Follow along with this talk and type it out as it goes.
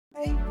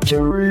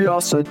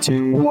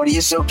Curiosity. What are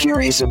you so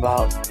curious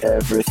about?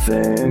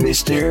 Everything,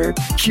 Mr.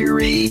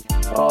 Curiosity.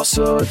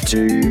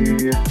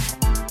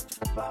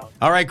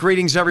 All right,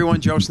 greetings, everyone.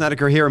 Joe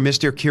Snedeker here,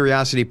 Mr.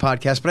 Curiosity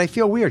Podcast. But I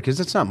feel weird because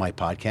it's not my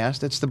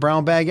podcast. It's the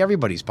Brown Bag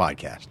Everybody's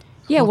podcast.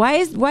 Yeah,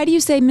 why do you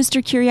say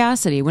Mr.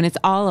 Curiosity when it's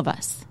all of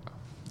us?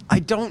 I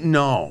don't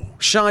know.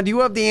 Sean, do you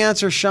have the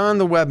answer? Sean,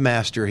 the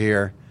webmaster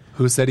here.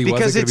 Who said he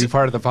wasn't going to be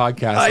part of the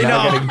podcast? I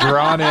now know. Getting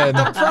drawn in.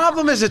 The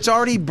problem is it's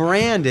already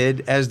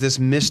branded as this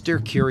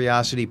Mr.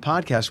 Curiosity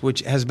Podcast,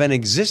 which has been in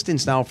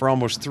existence now for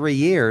almost 3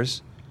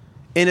 years.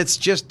 And it's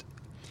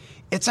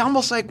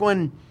almost like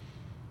when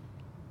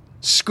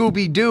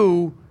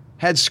Scooby-Doo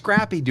had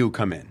Scrappy-Doo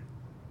come in.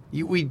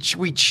 We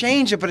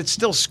change it, but it's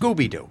still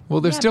Scooby-Doo. Well,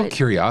 there's still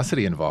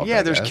curiosity involved.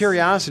 Yeah, there's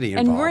curiosity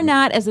involved. And we're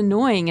not as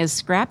annoying as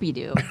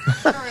Scrappy-Doo.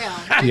 For real.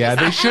 Yeah,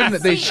 they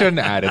shouldn't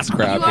add it,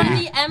 Scrappy. You are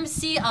the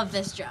MC of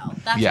this, Joe.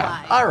 That's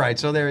why. All right,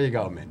 so there you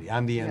go, Mindy.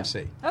 I'm the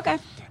MC. Okay.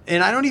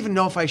 And I don't even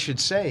know if I should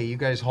say, you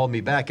guys hold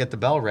me back, get the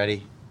bell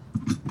ready.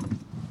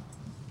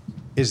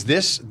 Is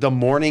this the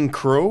morning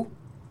crew?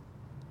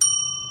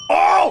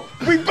 Oh,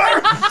 we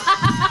better...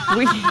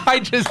 I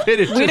just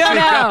did it. We don't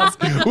know.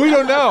 We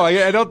don't know.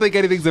 I don't think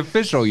anything's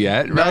official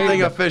yet. Right?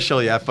 Nothing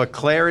official yet, but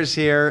Claire is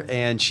here,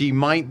 and she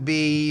might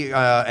be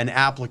an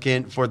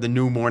applicant for the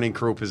new morning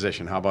crew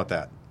position. How about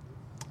that?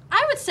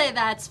 I would say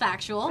that's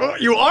factual.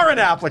 You are an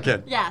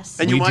applicant. Yes.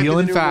 And you We might be deal the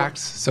in new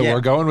facts, so Yeah.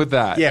 we're going with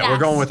that. Yeah, we're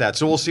Yes. going with that.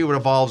 So we'll see what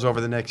evolves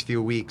over the next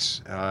few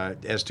weeks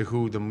as to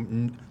who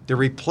the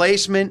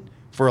replacement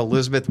for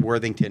Elizabeth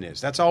Worthington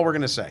is. That's all we're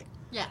going to say.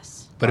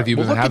 Yes. But if you've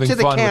We'll been look having into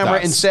the fun camera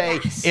with and us, say,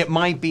 Yes. it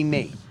might be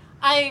me.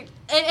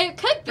 It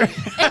could be.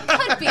 It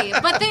could be.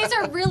 But these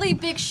are really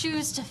big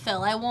shoes to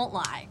fill. I won't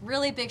lie.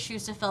 Really big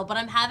shoes to fill. But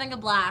I'm having a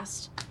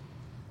blast.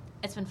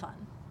 It's been fun.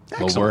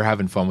 well, we're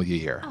having fun with you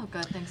here. Oh,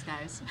 good. Thanks,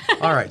 guys.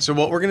 All right, so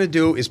what we're going to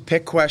do is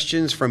pick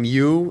questions from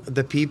you,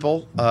 the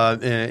people,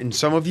 and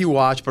some of you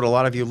watch, but a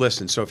lot of you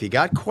listen. So if you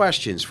got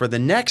questions for the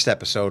next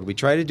episode, we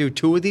try to do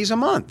 2 of these a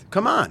month.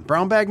 Come on,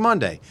 Brown Bag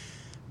Monday.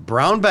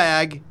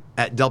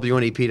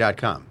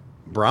 brownbag@WNEP.com.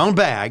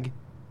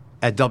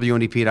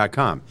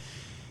 brownbag@WNEP.com.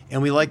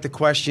 And we like the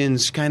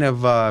questions kind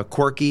of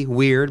quirky,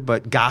 weird,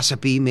 but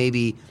gossipy,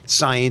 maybe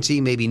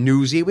sciencey, maybe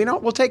newsy.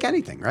 We'll take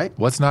anything, right?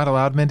 What's not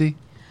allowed, Mindy?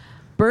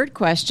 Bird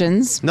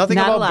questions. Nothing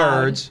not about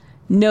allowed. birds.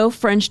 No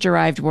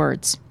French-derived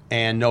words.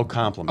 And no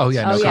compliments. Oh,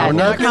 yeah, no Oh, yeah, We're compliments.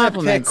 no not going to pick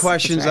compliments.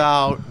 questions That's right.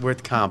 out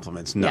with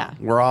compliments. No. Yeah.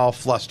 We're all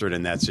flustered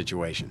in that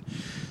situation.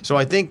 So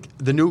I think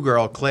the new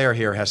girl, Claire,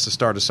 here has to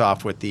start us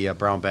off with the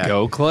brown bag.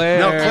 Go, Claire.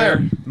 No,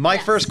 Claire, my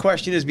Yes. first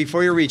question is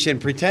before you reach in,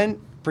 pretend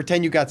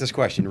you got this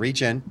question.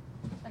 Reach in.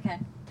 Okay.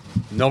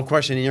 No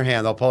question in your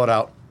hand. I'll pull it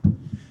out.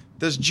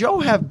 Does Joe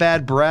have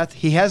bad breath?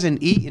 He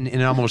hasn't eaten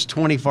in almost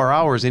 24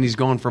 hours, and he's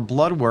going for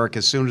blood work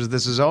as soon as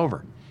this is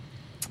over.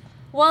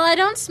 Well, I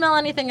don't smell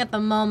anything at the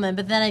moment,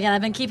 but then again,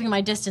 I've been keeping my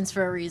distance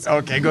for a reason.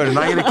 Okay, good. And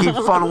I'm going to keep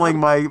funneling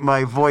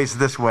my voice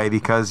this way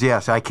because,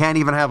 yes, I can't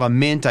even have a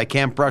mint. I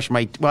can't brush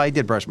my... Well, I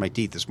did brush my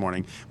teeth this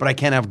morning, but I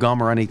can't have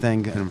gum or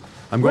anything. And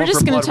I'm We're going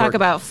just for going blood to talk work.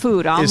 about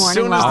food all As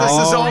morning soon as long. this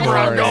is All over,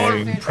 I'm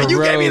morning. going... And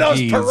you gave me those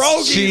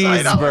pierogies.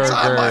 I know. It's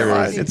on my Cheeseburgers.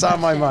 mind. It's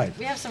on my mind.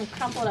 We have some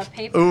crumpled up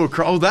paper. Ooh,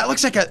 that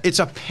looks like it's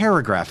a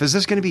paragraph. Is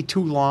this going to be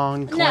too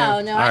long,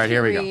 Claire? No, All I right, can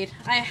here we go. read.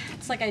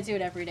 It's like I do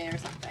it every day or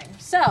something.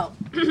 So,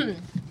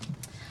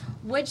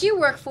 would you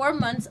work 4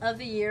 months of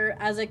the year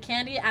as a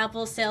candy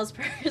apple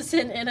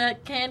salesperson in a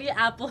candy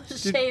apple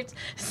shaped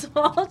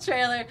small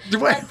trailer?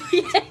 Wait.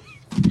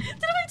 Did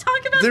we talk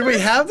about Did this? we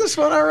have this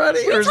one already?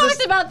 We or is talked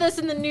this... about this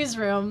in the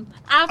newsroom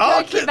after I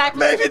Okay, came back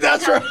from maybe the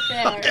that's right.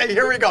 fair. Okay,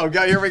 here we go.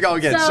 Here we go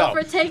again. So,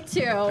 for take 2.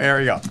 There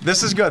we go.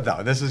 This is good,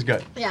 though. This is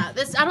good. Yeah,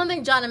 this I don't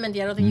think John and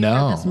Mindy, I don't think you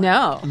No. heard this one.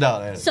 No.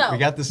 No, So- we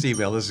got this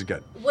email. This is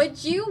good.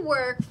 Would you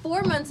work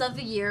 4 months of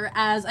the year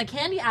as a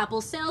candy apple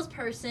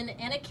salesperson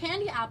in a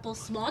candy apple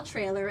small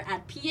trailer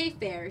at PA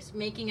fairs,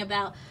 making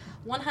about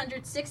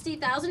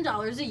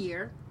 $160,000 a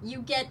year?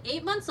 You get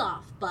 8 months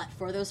off, but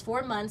for those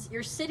 4 months,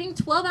 you're sitting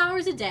 12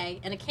 hours a day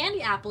in a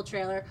candy apple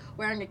trailer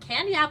wearing a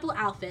candy apple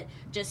outfit,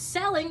 just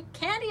selling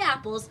candy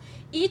apples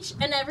each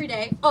and every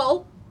day.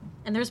 Oh,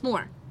 and there's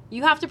more.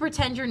 You have to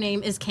pretend your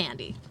name is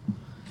Candy.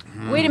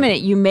 Wait a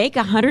minute. You make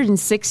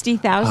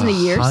 $160,000 a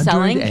year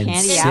selling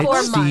candy In 4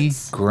 apples?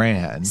 months.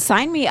 $160,000.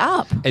 Sign me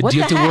up. And What do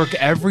you the have to heck? work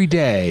every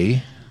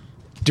day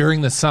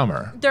during the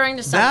summer? During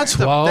the summer. That's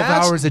 12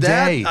 hours a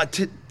day.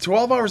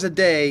 12 hours a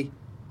day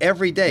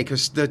every day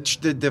because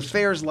the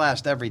fairs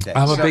last every day.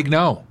 I'm a So- big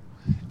no.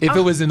 If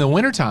it was in the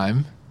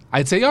wintertime,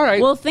 I'd say, all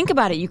right. Well, think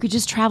about it. You could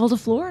just travel to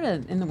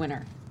Florida in the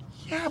winter.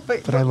 Yeah,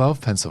 but but I love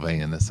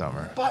Pennsylvania in the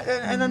summer. But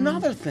and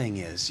another thing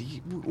is,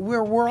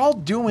 we're all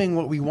doing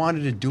what we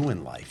wanted to do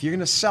in life. You're going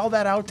to sell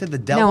that out to the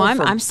devil. No,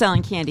 for... I'm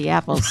selling candy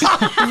apples.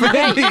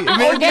 Okay, you.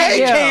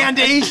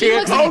 Candy. She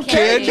looks like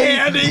Okay,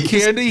 Candy. Candy.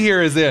 Candy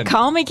here is in.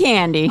 Call me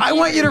Candy. I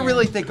want you to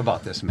really think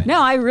about this, man. No,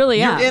 I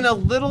really am. You're in a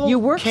little You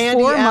work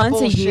candy 4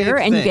 months a apple year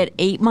shaped and you thing. get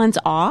 8 months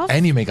off.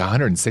 And you make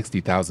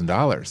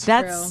 $160,000.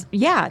 That's True.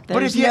 yeah.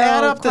 But if you no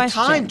add up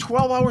question. the time,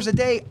 12 hours a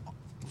day,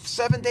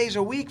 7 days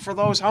a week for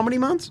those how many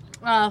months?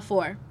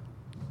 4.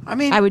 I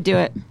mean, I would do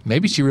it.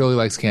 Maybe she really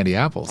likes candy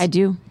apples. I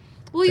do.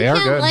 Well, you They are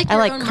can't good. like I your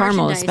like own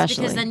caramel merchandise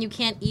especially. because then you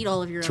can't eat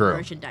all of your True. own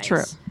merchandise.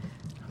 True.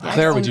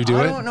 Claire, would you do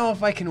I it? don't know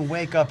if I can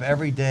wake up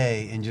every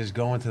day and just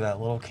go into that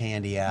little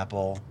candy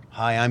apple.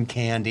 Hi, I'm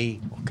Candy.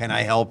 Can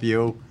I help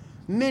you?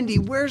 Mindy,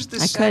 where's the I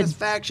could.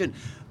 satisfaction?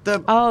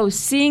 Oh,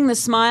 seeing the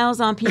smiles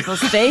on people's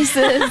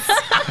faces.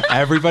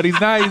 Everybody's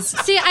nice.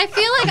 See, I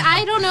feel like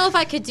I don't know if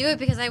I could do it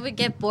because I would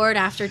get bored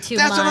after 2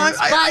 That's what months.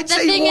 I'd the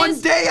say thing one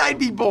is, day I'd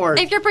be bored.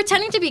 if you're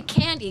pretending to be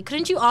Candy,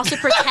 couldn't you also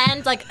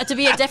pretend like to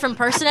be a different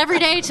person every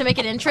day to make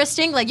it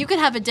interesting? Like you could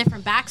have a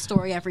different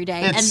backstory every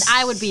day, and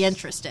I would be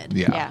interested.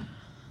 Yeah. Yeah.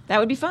 That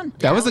would be fun.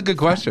 That was a good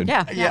question.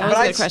 Yeah. Yeah, that was but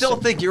a I good still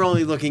question. think you're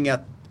only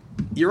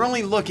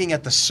looking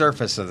at the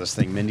surface of this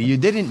thing, Mindy. You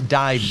didn't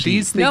dive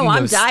She's deep. thinking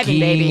I'm of diving, skiing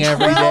baby.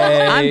 every 12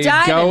 day, I'm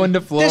diving. going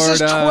to Florida.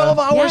 This is 12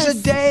 hours a Yes.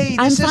 day.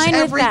 I'm This is fine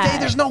with every day. that.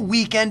 There's no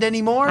weekend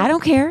anymore. I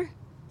don't care.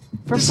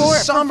 For This four,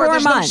 is summer. For 4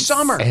 There's months. no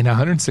summer. And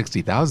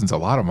 160,000 is a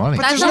lot of money.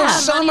 But That's there's a no lot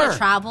of money summer. to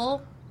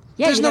travel.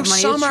 Yeah, There's you no have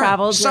money summer. to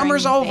travel during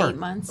Summer's over. 8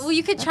 months. Well,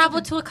 you could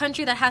travel to a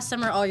country that has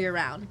summer all year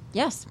round.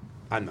 Yes,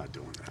 I'm not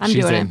doing that. I'm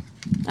She's doing in. it.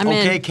 I'm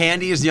Okay, in.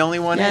 Candy is the only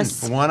one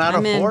Yes, in. One out I'm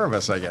of in. 4 of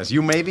us, I guess.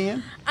 You may be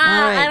in.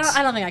 I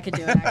right. don't think I could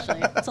do it.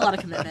 Actually, it's a lot of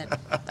commitment.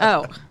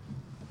 Oh,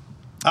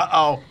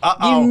 Uh-oh.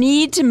 you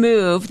need to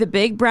move the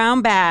big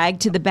brown bag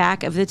to the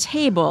back of the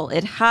table.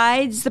 It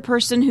hides the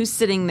person who's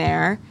sitting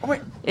there. Oh,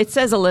 wait. It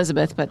says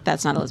Elizabeth, but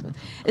that's not Elizabeth.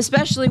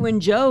 Especially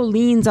when Joe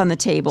leans on the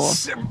table.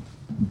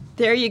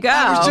 There you go.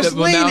 I was just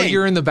Well, now leaning.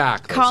 you're in the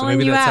back, though, so Calling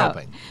maybe you that's out.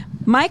 helping.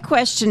 My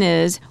question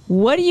is,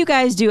 what do you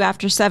guys do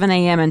after 7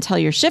 a.m. until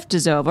your shift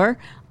is over?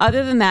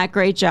 Other than that,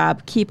 great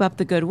job. Keep up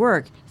the good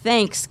work.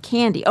 Thanks,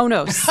 Candy. Oh,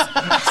 no.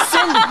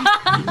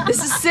 Cindy.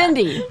 This is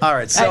Cindy. All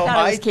right, so thought it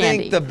I was Candy.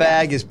 think the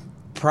bag is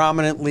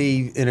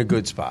prominently in a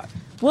good spot.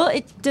 Well,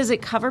 does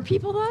it cover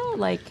people, though?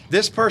 Like,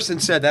 This person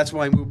said that's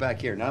why I moved back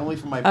here, not only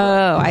for my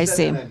Oh, He I said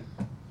see. that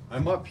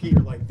I'm up here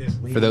like this.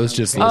 For those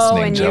just Oh,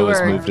 listening, and you Joe has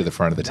were- moved to the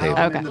front of the Now table.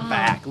 I'm Okay. in the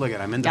back. Look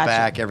at I'm in the Gotcha.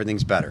 back.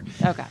 Everything's better.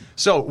 okay.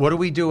 So, what do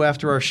we do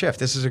after our shift?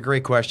 This is a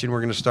great question.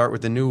 We're going to start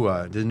with the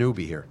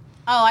newbie here.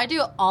 Oh, I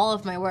do all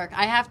of my work.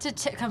 I have to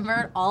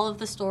convert all of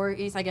the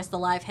stories, I guess the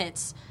live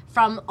hits,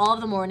 from all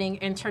of the morning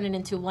and turn it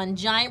into one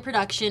giant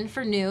production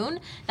for noon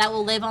that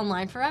will live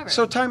online forever.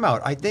 So, time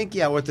out. I think,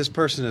 what this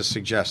person is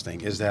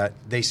suggesting is that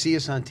they see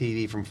us on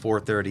TV from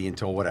 4:30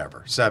 until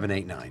whatever, 7,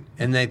 8, 9.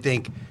 And they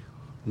think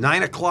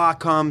 9 o'clock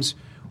comes,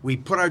 we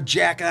put our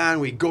jacket on,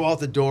 we go out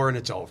the door, and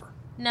it's over.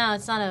 no,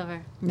 it's not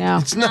over. No.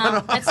 It's not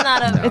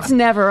over. It's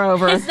never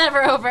over. It's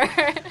never over.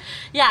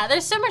 Yeah,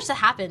 there's so much that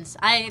happens.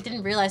 I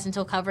didn't realize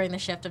until covering the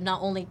shift of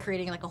not only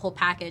creating like a whole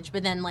package,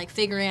 but then like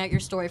figuring out your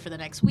story for the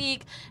next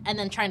week, and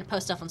then trying to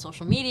post stuff on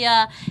social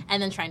media,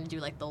 and then trying to do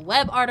like the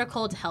web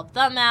article to help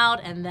them out,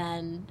 and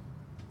then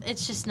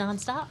it's just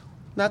nonstop.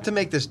 Not to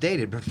make this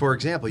dated, but for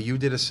example, you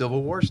did a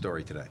Civil War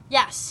story today.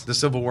 Yes. The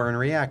Civil War and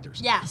reactors.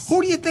 Yes.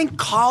 Who do you think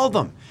called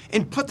them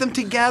and put them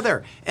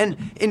together? And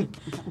in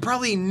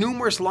probably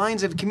numerous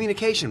lines of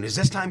communication. Is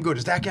this time good?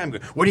 Is that time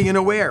good? What are you going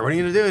to wear? What are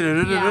you going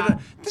to do? Yeah.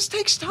 This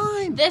takes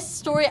time. This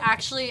story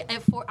actually,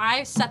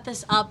 I set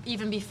this up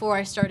even before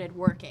I started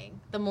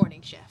working the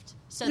morning shift.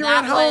 So You were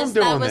at home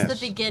that doing was this.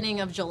 the beginning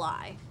of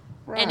July,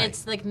 Right. and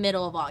it's like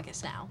middle of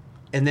August now.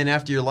 And then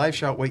after your live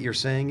shot, what you're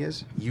saying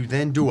is you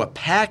then do a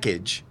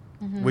package,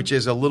 which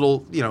is a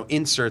little,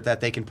 insert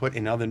that they can put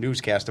in other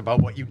newscasts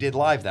about what you did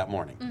live that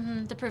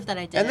morning. To prove that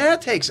I did And it.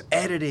 that takes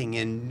editing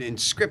and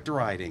script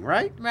writing,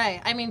 right? Right.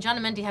 I mean, John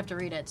and Mindy have to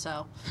read it,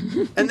 so.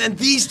 And then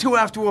these two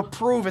have to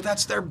approve it.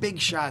 That's their big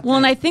shot. Well,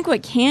 and thing. I think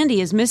what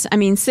Cindy is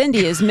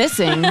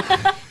missing,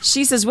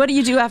 she says, what do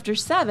you do after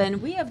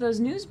 7? We have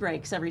those news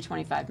breaks every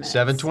 25 minutes.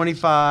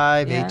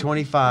 7:25, Yeah.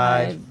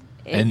 8:25.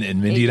 And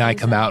Mindy and I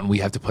come out and we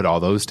have to put all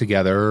those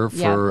together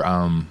for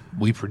Yeah.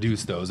 we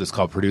produce those. It's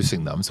called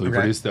producing them. So we Okay.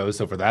 produce those.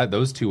 So for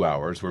those 2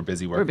 hours, we're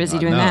busy working on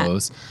doing that.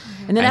 those.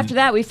 And then And- after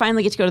that, we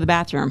finally get to go to the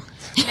bathroom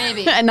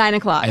Maybe. at 9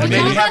 o'clock. And You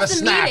maybe have have a the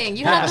snack. meeting.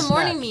 You Have have a the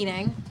morning snack.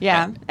 meeting.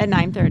 Yeah, at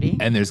 9:30.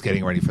 And there's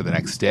getting ready for the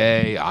next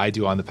day. I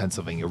do on the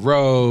Pennsylvania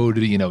Road.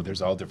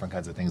 There's all different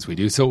kinds of things we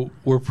do. So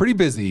we're pretty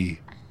busy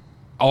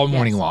all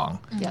morning long.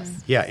 Yes.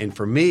 Yeah, and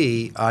for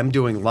me, I'm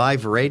doing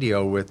live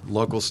radio with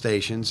local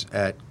stations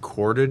at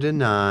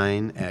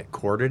 8:45, at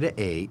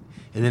 7:45,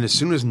 and then as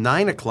soon as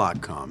 9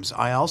 o'clock comes,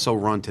 I also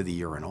run to the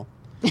urinal.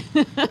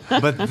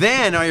 But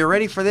then, are you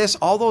ready for this?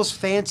 All those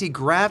fancy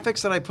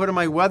graphics that I put in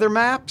my weather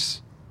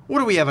maps? What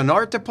do we have, an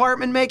art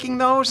department making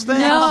those things?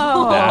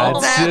 No.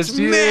 That's That's just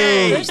you.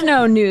 me. There's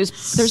no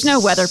news. There's no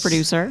weather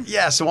producer.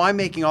 Yeah, so I'm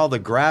making all the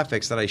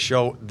graphics that I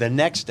show the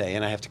next day,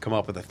 and I have to come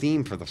up with a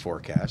theme for the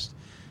forecast.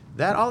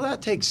 All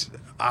that takes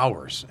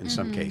hours in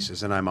some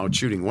cases, and I'm out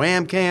shooting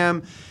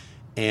Wham-Cam,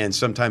 and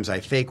sometimes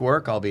I fake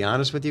work, I'll be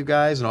honest with you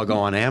guys, and I'll go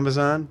on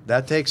Amazon.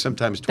 That takes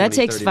sometimes 20, That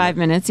takes 30 5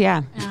 minutes,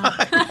 yeah.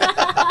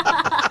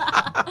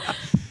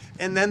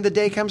 And then the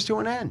day comes to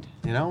an end.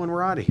 you know, and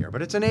we're out of here.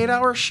 But it's an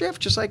 8-hour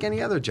shift, just like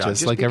any other job.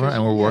 Just like because everyone,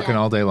 and we're working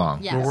all day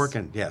long. Yeah. We're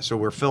working, so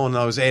we're filling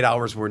those 8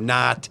 hours. We're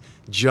not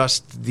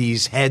just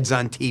these heads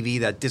on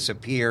TV that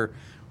disappear.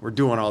 We're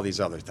doing all these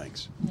other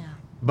things. Yeah.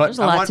 But There's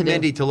a I lot want to do.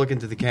 Mindy to look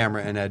into the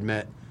camera and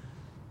admit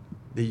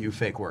that you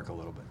fake work a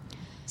little bit.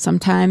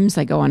 Sometimes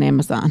I go on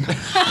Amazon.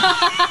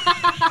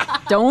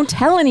 Don't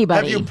tell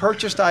anybody. Have you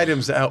purchased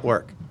items at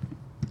work?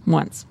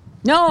 Once.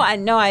 No,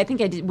 I think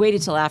I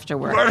waited till after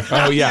work.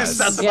 Oh, You yes.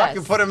 set them Yes. up,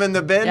 you put them in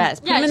the bin? Yes,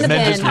 put Yeah, them in the and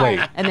then bin, just wait.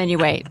 and then you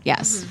wait.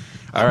 Yes.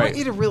 All I right. want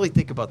you to really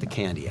think about the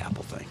candy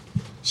apple thing.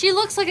 She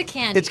looks like a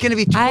candy. It's going to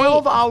be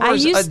 12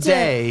 hours a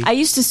day. I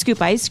used to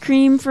scoop ice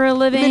cream for a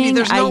living. Mindy,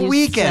 there's I no used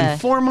weekend.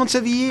 to- 4 months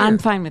of the year. I'm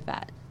fine with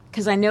that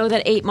because I know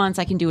that 8 months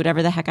I can do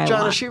whatever the heck I John,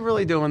 want. is she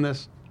really doing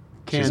this?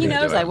 He gonna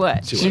knows do it. I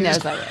would. She He will.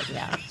 knows I would.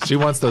 Yeah. She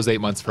wants those 8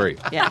 months free.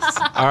 Yes.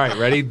 All right,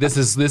 ready? This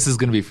is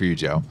going to be for you,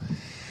 Joe.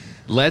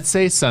 Let's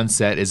say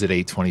sunset is at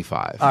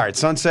 8:25. All right,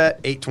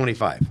 sunset,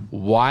 8:25.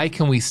 Why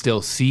can we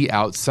still see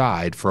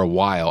outside for a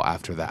while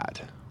after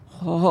that?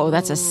 Oh,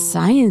 that's a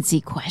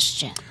sciencey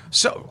question.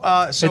 So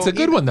It's a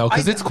good one, though,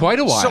 'cause it's quite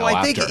a while So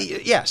I think,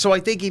 after. So I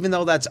think even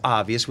though that's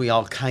obvious, we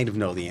all kind of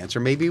know the answer.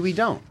 Maybe we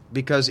don't,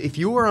 because if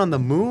you were on the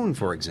moon,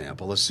 for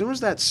example, as soon as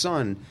that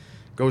sun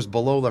goes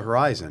below the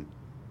horizon,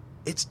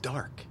 it's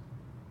dark.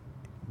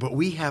 But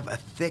we have a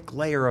thick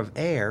layer of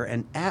air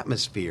and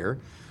atmosphere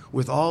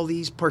with all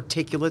these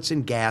particulates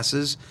and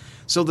gases.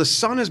 So the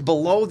sun is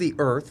below the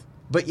earth,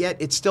 but yet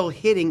it's still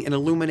hitting and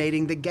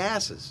illuminating the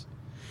gases.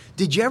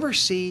 Did you ever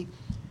see,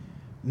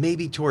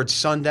 maybe towards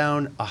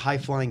sundown, a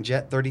high-flying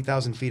jet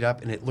 30,000 feet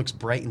up, and it looks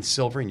bright and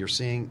silver, and you're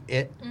seeing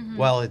it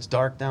while it's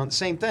dark down?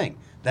 Same thing.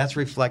 That's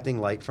reflecting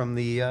light from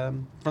the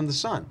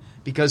sun,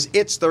 because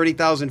it's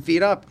 30,000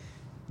 feet up.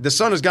 The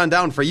sun has gone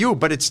down for you,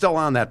 but it's still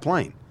on that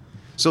plane.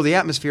 So the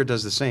atmosphere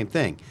does the same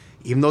thing.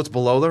 Even though it's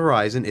below the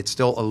horizon, it's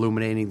still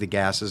illuminating the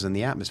gases in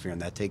the atmosphere,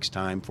 and that takes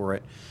time for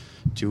it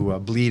to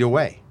bleed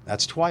away.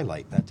 That's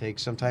twilight. That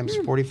takes sometimes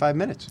 45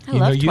 minutes. I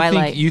love you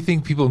Twilight. you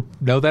think people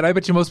know that? I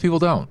bet you most people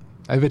don't.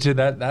 I bet you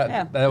that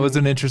Yeah. was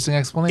an interesting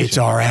explanation. It's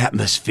our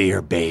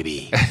atmosphere,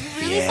 baby. You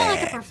really sound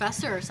like a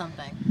professor or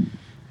something.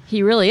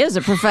 He really is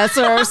a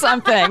professor or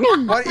something.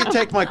 Why don't you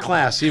take my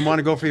class? You want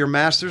to go for your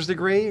master's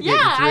degree? Get Yeah,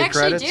 your I 3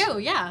 actually credits? do.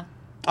 Yeah.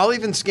 I'll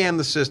even scam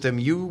the system.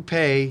 You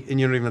pay, and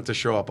you don't even have to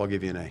show up. I'll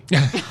give you an A.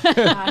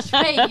 Gosh,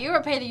 pay you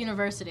or pay the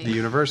university. The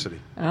university.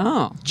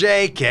 Oh.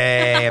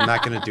 JK, I'm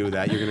not going to do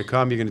that. You're going to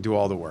come. You're going to do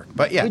all the work.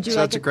 But yeah, Would you so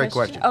like that's a great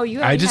question. Oh,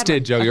 you. I already just had one.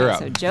 did, Joe, you're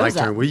Okay, up. So My Joe's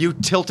turn. up. Will you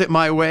tilt it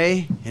my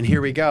way? And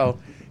here we go.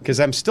 Because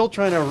I'm still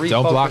trying to refocus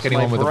Don't block my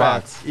anyone with a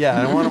breath. box. Yeah,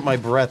 I don't want my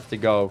breath to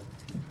go.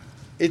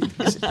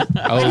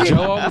 Oh,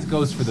 Joe always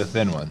goes for the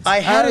thin ones. I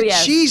had Oh, a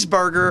yes.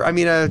 cheeseburger,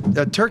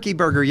 a turkey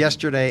burger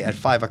yesterday at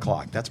 5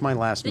 o'clock. That's my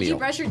last Did meal. you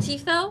brush your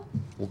teeth though?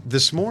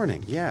 This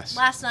morning, yes.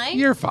 Last night?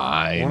 You're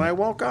fine. When I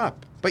woke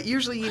up. But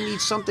usually you need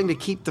something to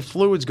keep the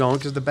fluids going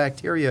because the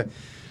bacteria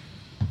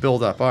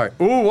build up. All right.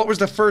 Ooh, what was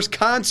the first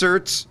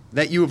concerts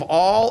that you've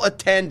all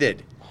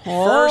attended?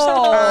 First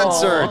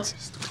concert.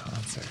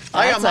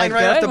 I got That's mine a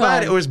right off good the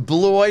bat. one. It was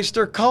Blue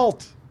Oyster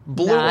Cult.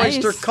 Blue Nice.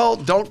 Oyster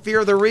Cult, Don't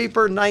Fear the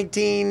Reaper,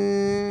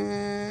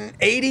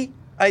 1980,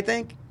 I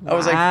think. I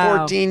was like Wow.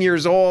 14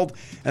 years old,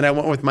 and I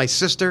went with my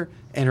sister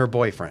and her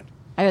boyfriend.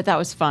 I bet that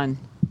was fun.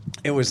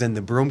 It was in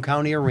the Broome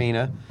County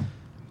Arena,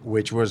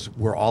 which was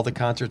where all the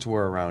concerts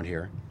were around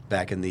here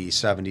back in the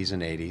 70s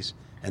and 80s,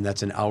 and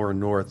that's an hour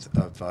north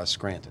of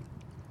Scranton.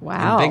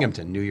 Wow. In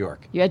Binghamton, New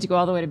York. You had to go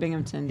all the way to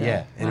Binghamton.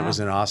 Yeah, and it Wow. was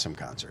an awesome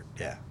concert.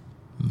 Yeah.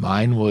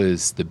 Mine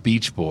was the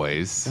Beach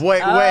Boys.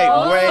 Wait.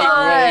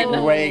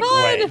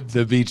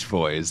 The Beach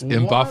Boys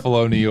in What?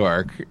 Buffalo, New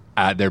York,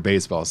 at their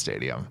baseball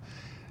stadium.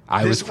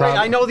 I was probably.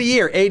 I know the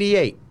year,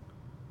 88.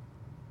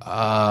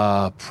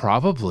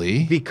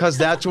 Probably. Because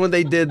that's when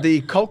they did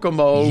the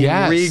Kokomo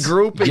Yes.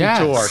 regrouping Yes.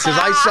 tour. Because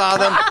I saw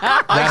them.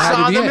 That I had to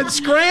saw be them it. in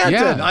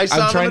Scranton. Yeah. I saw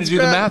I'm them trying in to do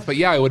the Scranton. math, but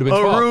yeah, it would have been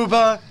 12.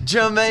 Aruba,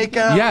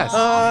 Jamaica. Yes.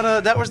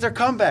 That was their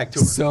comeback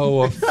tour.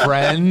 So a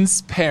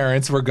friend's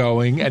parents were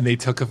going, and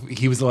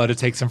he was allowed to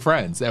take some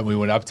friends, and we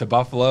went up to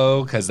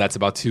Buffalo because that's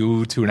about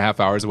 2.5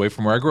 hours away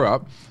from where I grew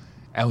up,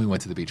 and we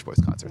went to the Beach Boys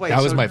concert. Wait,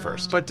 that was so- my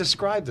first. But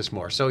describe this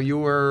more. So you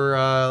were.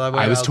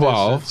 I was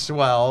 12.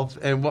 12,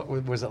 and what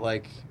was it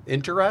like?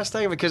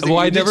 Interesting, because Well,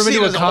 I'd you never been see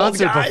to a those old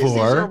concert guys. These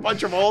before, are a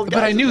bunch of old guys.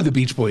 but I knew the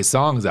Beach Boys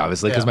songs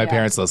obviously because Yeah. my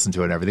parents listened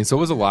to it and everything. So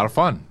it was a lot of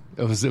fun.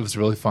 It was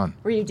really fun.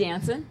 Were you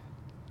dancing?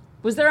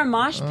 Was there a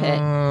mosh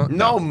pit?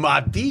 No, my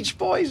Beach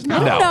Boys. No.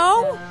 No.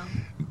 No.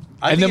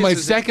 I And think then my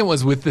it's- second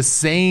was with the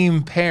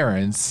same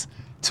parents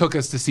took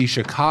us to see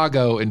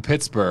Chicago and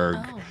Pittsburgh,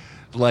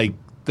 like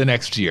the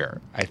next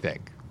year, I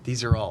think.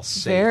 These are all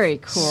safe, Very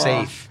cool.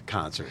 safe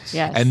concerts.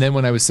 Yes. And then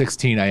when I was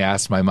 16, I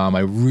asked my mom,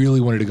 I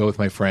really wanted to go with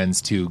my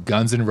friends to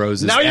Guns N'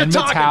 Roses Now you're and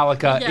talking.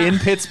 Metallica Yeah. in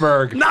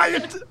Pittsburgh. Now you're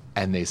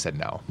And they said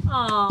no.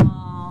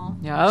 Aww.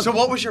 Yep. So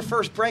what was your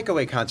first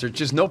breakaway concert?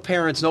 Just no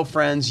parents, no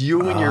friends, you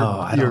and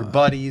I your don't-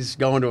 buddies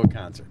going to a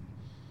concert.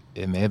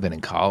 It may have been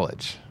in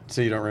college.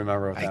 So you don't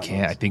remember what I that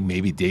can't. I was? think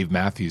maybe Dave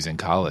Matthews in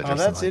college. Oh, or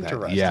that's something like that.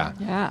 interesting. Yeah.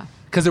 Yeah.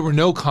 Because there were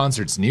no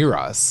concerts near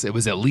us. It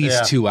was at least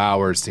Yeah. 2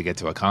 hours to get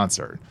to a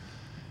concert.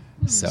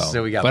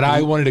 So we got but I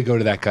Pete. wanted to go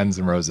to that Guns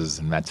N' Roses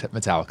and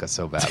Metallica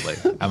so badly,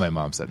 and my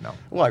mom said no.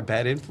 Why,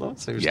 bad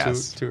influence? It was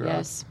Yes. too rough.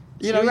 Yes.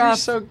 You know, Too you're rough.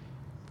 so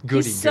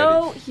goody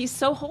He's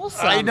so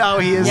wholesome. I know,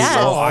 he is Yes.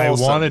 so I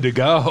wholesome. wanted to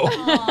go.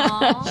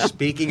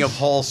 Speaking of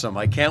wholesome,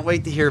 I can't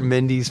wait to hear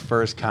Mindy's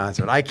first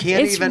concert. I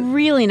can't It's even.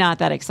 really not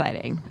that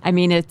exciting. I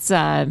mean, it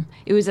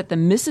was at the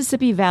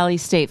Mississippi Valley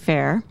State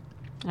Fair.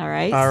 All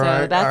right. All So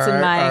right, that's all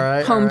in right, my all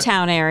right, all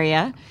hometown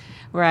area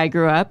where I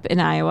grew up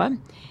in Iowa.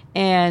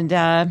 And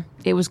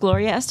it was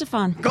Gloria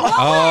Estefan.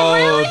 Oh,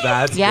 really?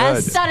 that's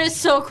Yes. good. That is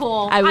so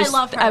cool. I I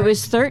love her. I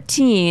was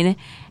 13,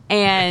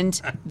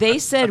 and they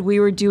said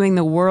we were doing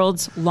the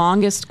world's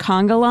longest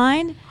conga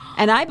line,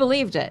 and I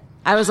believed it.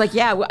 I was like,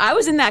 yeah, I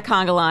was in that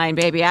conga line,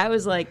 baby. I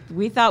was like,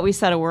 we thought we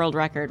set a world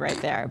record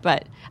right there,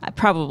 but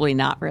probably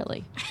not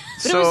really.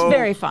 But it was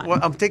very fun.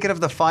 What, I'm thinking of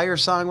the Fire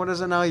song. What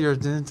is it now? You're.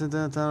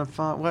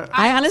 What?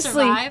 I Will honestly-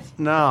 Survive.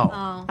 No.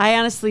 Oh. I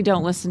honestly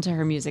don't listen to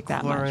her music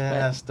that Gloria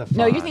much. But, Estefan.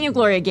 no, you're thinking of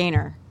Gloria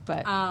Gaynor,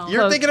 but Oh.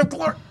 You're close, thinking of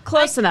Gloria.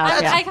 close enough.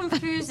 I Yeah.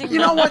 confusing. You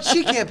know what?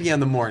 She can't be on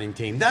the morning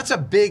team. That's a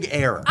big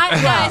error.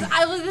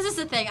 This is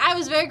the thing. I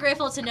was very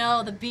grateful to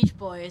know the Beach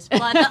Boys,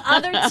 but the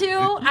other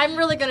two, I'm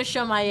really going to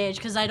show my age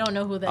because I don't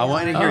know who they I are.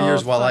 want to hear Oh,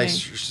 yours while I funny.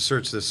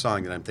 search this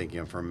song that I'm thinking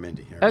of from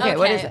Mindy. Here. Okay,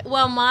 what is it?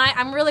 Well,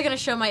 I'm really going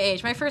to show my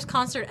age. My first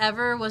concert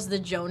ever was the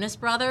Jonas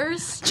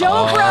Brothers.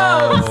 Joe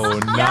Bros. Oh,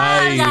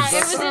 nice. Yeah,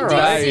 it was in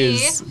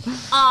Nice.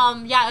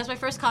 DC. Yeah, it was my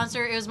first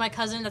concert. It was my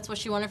cousin. That's what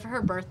she wanted for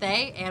her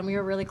birthday, and we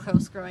were really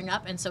close growing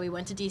up. And so we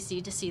went to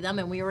DC to see them,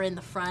 and we were in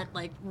the front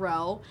like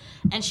row.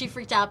 And she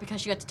freaked out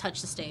because she got to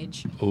touch the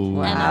stage,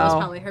 Ooh. and that was Wow.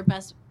 probably her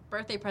best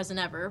birthday present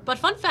ever. But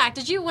fun fact: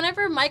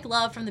 whenever Mike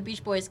Love from the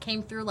Beach Boys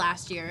came through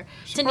last year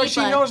to Well,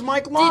 she NEPA, knows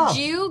Mike Love.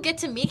 Did you get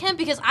to meet him?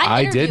 Because I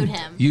I interviewed did.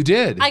 him. You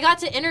did. I got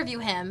to interview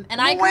him, and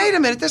I Well, wait a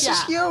minute. This is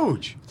Yeah.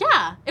 huge.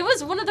 Yeah, it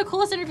was one of the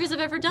coolest interviews I've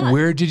ever done.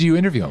 Where did you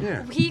interview him?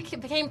 Yeah. He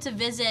came to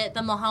visit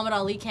the Muhammad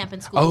Ali camp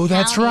in school. Oh,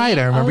 that's right.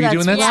 I remember Oh, you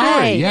doing that that's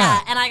story. right. Yeah.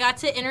 And I got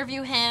to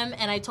interview him,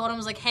 and I told him, I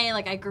was like, hey,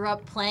 like, I grew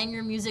up playing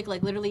your music,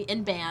 like, literally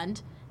in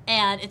band,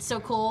 and it's so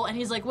cool. And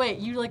he's like, wait,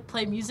 you, like,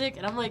 play music?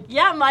 And I'm like,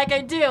 yeah, Mike,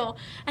 I do.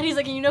 And he's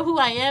like, and you know who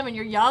I am, and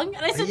you're young?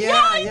 And I said, yeah,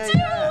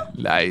 I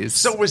do. Nice.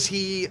 So was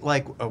he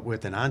like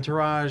with an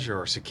entourage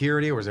or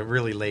security, or was it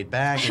really laid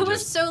back? It and was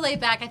just, so laid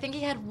back. I think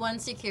he had one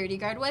security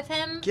guard with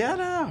him. Get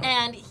out.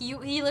 And he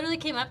literally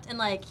came up and,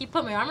 like, he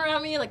put my arm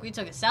around me. Like, we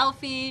took a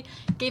selfie,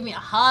 gave me a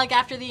hug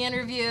after the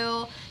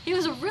interview. He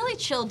was a really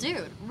chill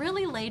dude,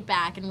 really laid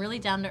back and really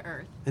down to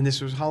earth. And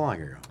this was how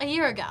long ago? A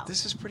year ago.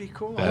 This is pretty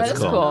cool. That's I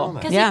didn't cool. know that.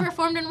 Because Yeah. he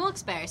performed in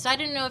Wilkes-Barre. So I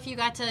didn't know if you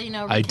got to,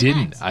 I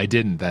didn't. reconnect. I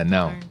didn't then,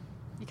 no. Or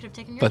you could have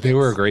taken your But they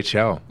were a kids. great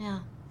show. Yeah.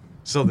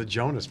 So the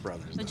Jonas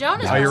Brothers. The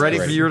Jonas Are you ready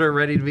Brothers. for you to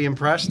ready to be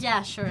impressed?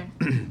 Yeah, sure.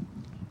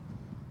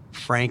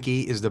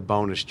 Frankie is the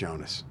bonus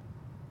Jonas.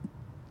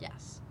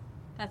 Yes.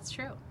 That's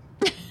true.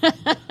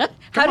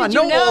 How on, did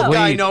you no know? old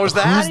guy knows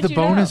that. Who's did the you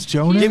bonus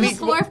know? Jonas? Give He's me-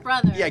 the fourth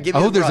brother. Yeah, give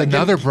me Oh, the there's brother.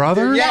 another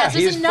brother? Yeah, Yes,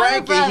 there's he's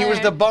another Frankie. He was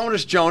brother. the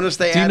bonus Jonas.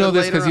 They Do you added know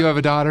this later because you on. have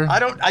a daughter?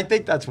 I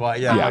think that's why.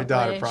 Yeah, Yeah. my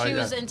daughter probably. She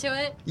was does. into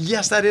it.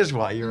 Yes, that is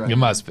why. You're It right.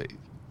 must be.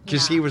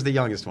 Because Yeah. he was the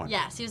youngest one.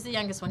 Yes, he was the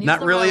youngest one. He Not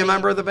was the really a roadie.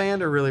 member of the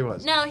band, or really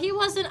was? No, he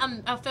wasn't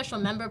an official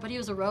member, but he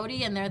was a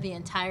roadie, and there the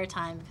entire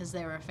time because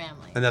they were a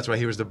family. And that's why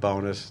he was the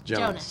bonus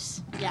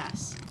Jonas.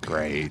 Yes.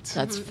 Great.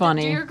 That's Do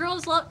funny. your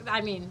girls love?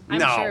 I mean, I'm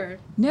No. sure.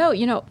 No,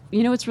 you know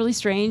what's really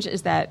strange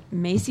is that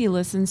Macy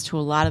listens to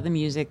a lot of the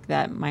music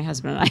that my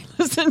husband and I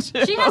listen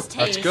to. She has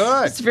taste. That's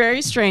good. It's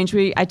very strange.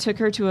 I took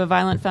her to a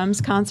Violent Femmes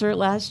concert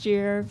last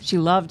year. She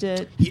loved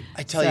it.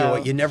 I tell you So-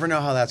 what, you never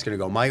know how that's going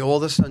to go. My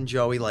oldest son,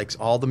 Joey, likes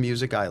all the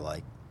music I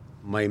like.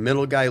 My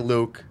middle guy,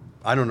 Luke,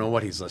 I don't know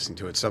what he's listening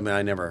to. It's something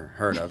I never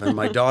heard of. And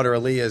my daughter,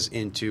 Aaliyah's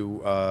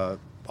into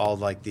all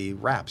like the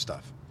rap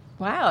stuff.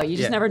 Wow, you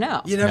just Yeah. never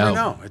know. You never No.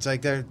 know. It's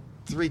like they're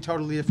three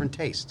totally different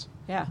tastes.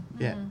 Yeah.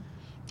 Yeah. Mm-hmm.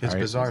 It's All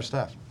right. bizarre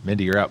stuff.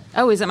 Mindy, you're up.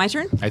 Oh, is it my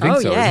turn? I think oh,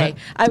 so, isn't yay. it?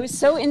 I was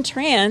so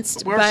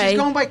entranced Well, by she's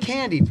going by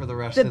Candy for the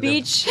rest the of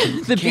beach,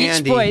 the Beach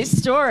Candy. Boys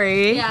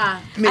story. Yeah.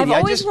 Mindy, I've I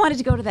always just- wanted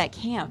to go to that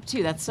camp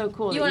too. That's so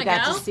cool. You that want you to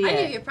got go? to see I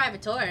it. give you a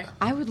private tour.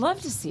 I would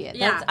love to see it.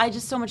 Yeah. I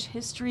just so much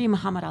history.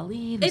 Muhammad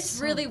Ali. there's It's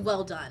so- really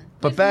well done.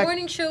 But With back-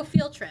 morning show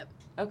field trip.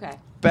 okay.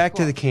 Back to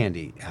Cool. the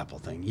candy apple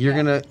thing. You're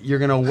Yeah.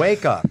 gonna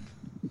wake up,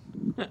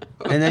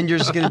 and then you're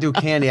just gonna do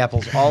candy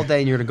apples all day,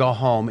 and you're gonna go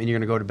home, and you're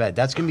gonna go to bed.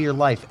 That's gonna be your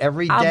life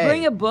every day. I'll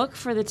bring a book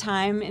for the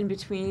time in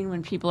between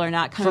when people are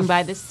not coming For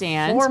by the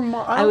stand. 4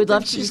 months. I I don't would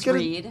love think to she's just gonna-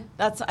 read.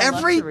 That's I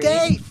every love to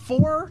day, read.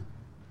 4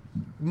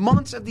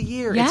 months of the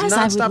year. Yes, it's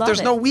I would nonstop. love There's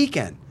it. no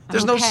weekend. I'm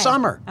There's no okay.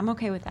 summer. I'm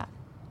okay with that.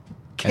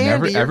 Candy.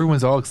 And you're-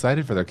 everyone's all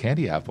excited for their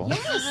candy apple.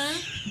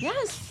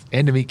 Yes.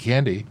 And to meet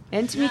Candy.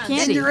 And to meet Yeah.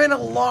 candy. and you're in a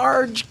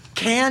large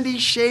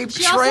candy-shaped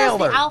She also has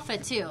trailer. the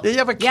outfit too. You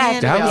have a Yeah, candy.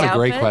 That was the a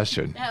great outfit?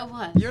 question. Yeah, it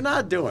was. You're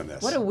not doing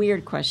this. What a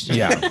weird question.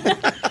 Yeah.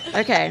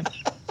 Okay.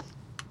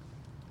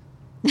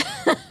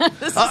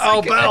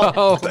 Bell.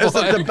 Oh, Is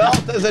it the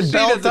bell? Is it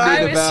bell doesn't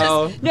time? need a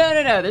bell.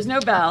 No. There's no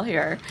bell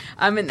here.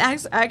 And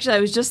actually, I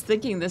was just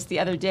thinking this the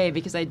other day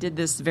because I did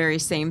this very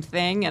same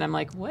thing, and I'm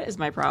like, what is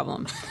my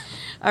problem?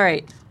 All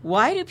right.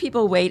 Why do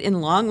people wait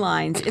in long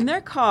lines in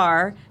their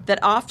car that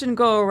often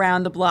go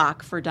around the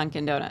block for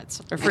Dunkin'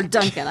 Donuts? Or for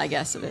Dunkin', I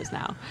guess it is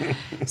now.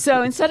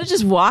 So instead of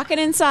just walking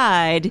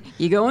inside,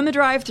 you go in the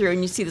drive-thru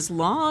and you see this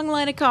long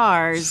line of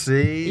cars.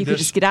 See, you could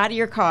just get out of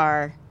your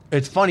car.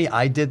 It's funny.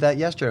 I did that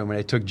yesterday when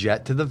I took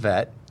Jet to the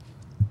vet.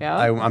 Yeah.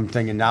 I'm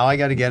thinking now I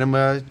got to get him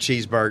a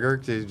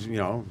cheeseburger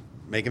to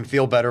make him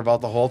feel better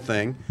about the whole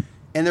thing.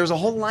 And there's a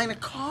whole line of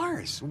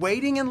cars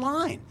waiting in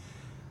line.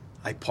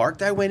 I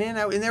parked, I went in,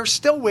 and they were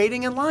still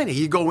waiting in line.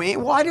 You go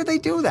in. Why do they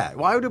do that?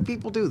 Why do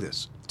people do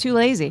this? Too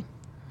lazy.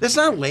 That's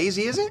not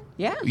lazy, is it?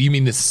 Yeah. You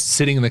mean this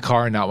sitting in the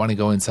car and not want to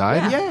go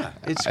inside? Yeah.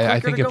 It's I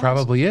quicker think to it go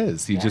probably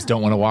is. You just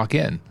don't want to walk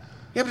in.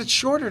 Yeah, but it's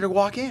shorter to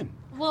walk in.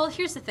 Well,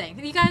 here's the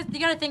thing. You got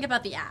to think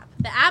about the app.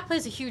 The app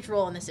plays a huge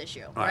role in this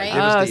issue, right, right? give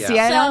us Oh, the see,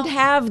 app. I don't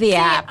have the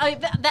app.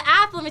 The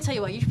app, let me tell you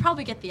what, you should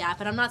probably get the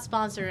app, and I'm not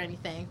sponsored or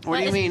anything. What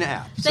do you mean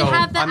app? They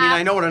have the I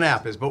app. know what an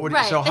app is, but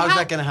Right, so they how's have-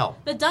 that going to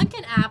help? The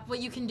Dunkin' app, what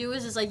you can do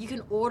is like you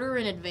can order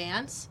in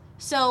advance.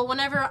 So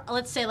whenever,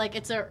 let's say like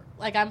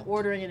I'm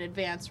ordering in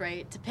advance,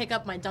 right, to pick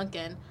up my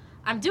Dunkin',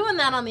 I'm doing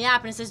that on the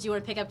app, and it says, do you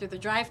want to pick up through the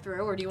drive-thru,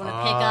 or do you want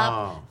to pick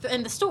up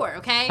in the store,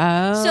 okay?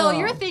 Oh. So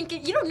you're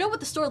thinking, you don't know what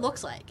the store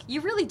looks like.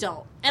 You really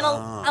don't. And a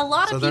lot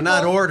of So people... they're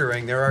not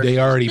ordering. They're already... They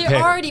already They're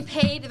picked. already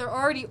paid, they're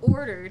already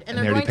ordered, and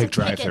they they're already going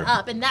to picked pick it drive-thru.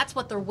 up, and that's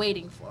what they're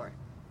waiting for.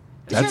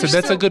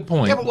 That's a good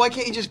point. Yeah, but why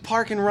can't you just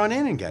park and run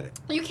in and get it?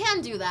 You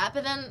can do that,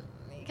 but then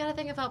you got to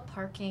think about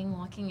parking,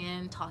 walking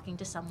in, talking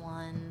to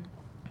someone.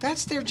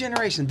 That's their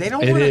generation. They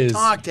don't It want to is.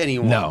 talk to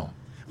anyone. No.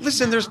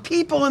 Listen, there's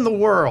people in the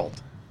world.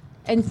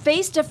 And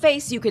face to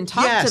face, you can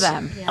talk yes. to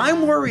them. Yeah.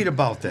 I'm worried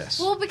about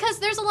this. Well, because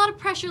there's a lot of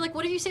pressure. Like,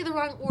 what if you say the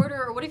wrong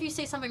order, or what if you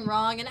say something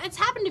wrong? And it's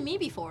happened to me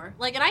before.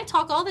 Like, and I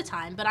talk all the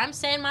time, but I'm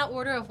saying my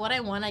order of what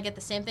I want. I get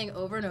the same thing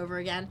over and over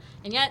again.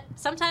 And yet,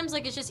 sometimes,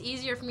 like, it's just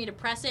easier for me to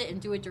press it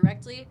and do it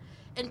directly.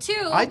 And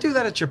two... I do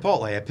that at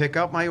Chipotle. I pick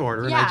up my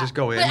order and I just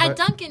go in. But at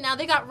Dunkin' now,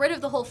 they got rid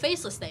of the whole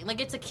faceless thing.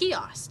 Like, it's a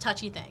kiosk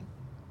touchy thing.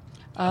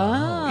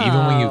 Oh.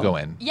 Even when you go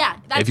in. Yeah.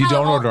 That's If you how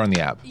don't all- order on the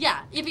app.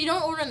 Yeah. If you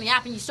don't order on the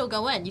app and you still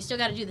go in, you still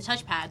got to do the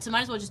touchpad. So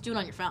might as well just do it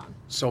on your phone.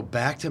 So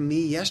back to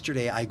me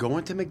yesterday. I go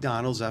into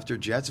McDonald's after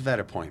Jet's vet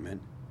appointment,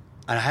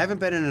 and I haven't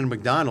been in a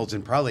McDonald's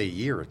in probably a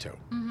year or two.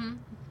 Mm-hmm.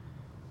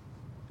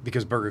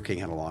 Because Burger King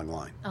had a long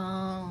line.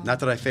 Oh. Not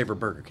that I favor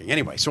Burger King.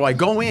 Anyway, so I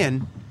go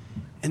in,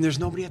 and there's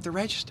nobody at the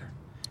register.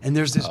 And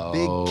there's this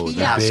big The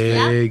kiosk.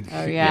 big.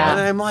 Oh, yeah. And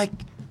I'm like,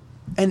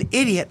 an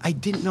idiot. I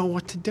didn't know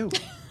what to do.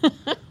 And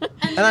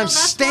no, I'm that's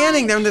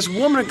standing why- there, and this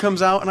woman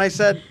comes out, and I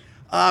said,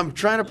 I'm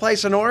trying to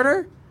place an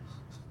order.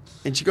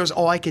 And she goes,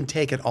 oh, I can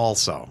take it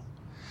also.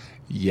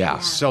 Yeah.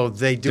 So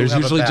they do There's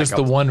have usually a just the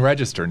backup. one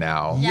register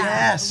now. Yeah.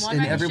 Yes, one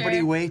and register.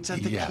 everybody waits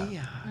at the Yeah.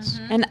 kiosk.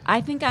 And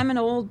I think I'm an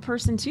old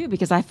person too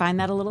because I find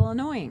that a little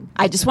annoying.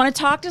 I just want to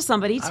talk to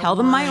somebody, tell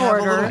them my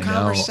order.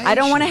 I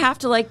don't want to have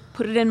to like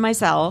put it in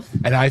myself.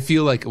 And I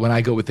feel like when I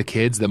go with the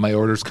kids that my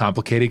order's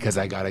complicated because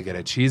I got to get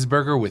a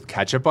cheeseburger with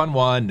ketchup on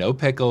one, no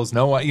pickles,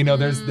 no what,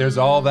 there's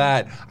all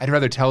that. I'd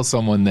rather tell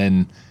someone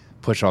than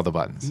push all the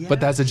buttons. But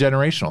that's a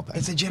generational thing.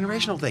 It's a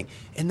generational thing.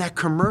 And that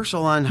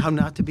commercial on how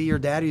not to be your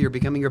daddy, you're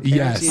becoming your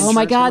parents. Yes. the Oh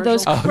my insurance God,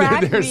 those commercial.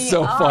 crack they're me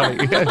so up.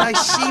 funny. I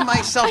see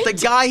myself, the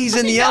guy, he's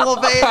in the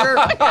elevator,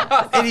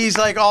 and he's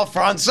like, oh,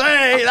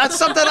 Francais, that's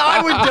something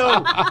I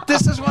would do.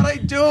 This is what I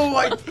do.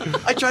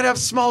 I try to have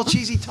small,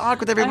 cheesy talk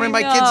with everybody.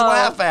 My kids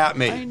laugh at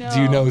me. I know.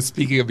 Do you know,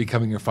 speaking of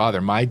becoming your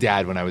father, my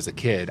dad, when I was a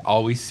kid,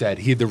 always said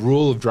he had the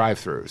rule of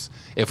drive-thrus.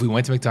 If we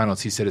went to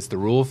McDonald's, he said it's the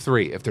rule of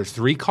three. If there's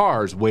 3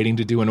 cars waiting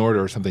to do an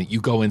order or something, you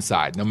go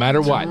inside. No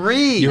matter what.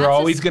 3? You're That's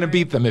always a going to smart-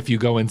 beat them if you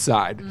go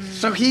inside.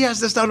 So he has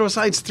this down to a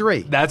size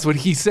 3. That's what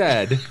he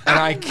said. And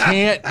I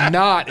can't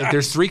not. If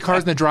there's 3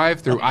 cars in the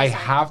drive-thru, I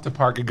have to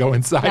park and go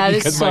inside That is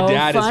because so my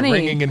dad funny. is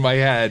ringing in my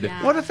head.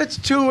 Yeah. What if it's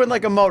 2 and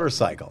like a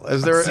motorcycle?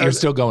 Is there? So you're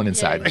still going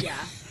inside. Yeah.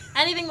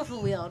 Anything with a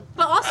wheel.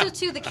 But also,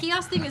 too, the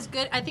kiosk thing is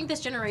good. I think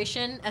this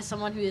generation, as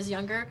someone who is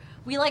younger,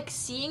 we like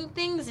seeing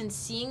things and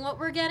seeing what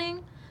we're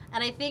getting.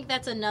 And I think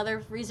that's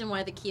another reason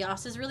why the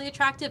kiosk is really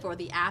attractive, or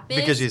the app is.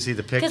 Because you see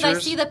the Because I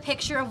pictures? see the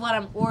picture of what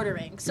I'm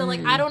ordering. So,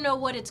 like, I don't know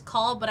what it's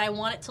called, but I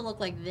want it to look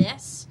like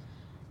this.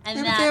 And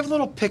Yeah, but that... they have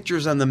little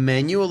pictures on the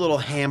menu, a little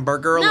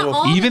hamburger, a Not little.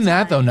 all the Even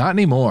that, time. though, not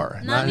anymore.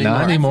 Not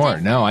anymore. anymore.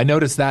 That's No, I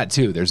noticed that,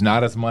 too. There's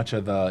not as much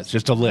of the... It's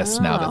just a list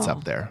now that's Oh.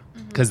 up there.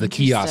 Because the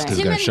kiosk is Interesting.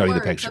 Too going many to show you the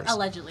words, pictures.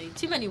 allegedly.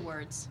 Too many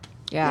words.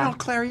 You Yeah. know,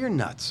 Claire, you're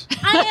nuts.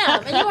 I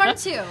am, and you are,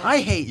 too. I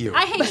hate you.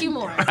 I hate you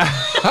more.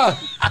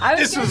 I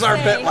This gonna was our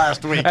say, bit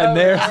last week. And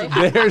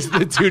there's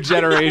the 2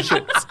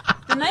 generations.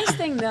 The nice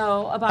thing,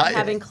 though, about I-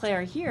 having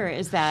Claire here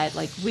is that,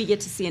 like, we get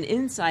to see an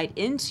insight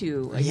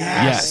into a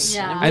Yes.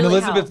 young Yeah. person. It And really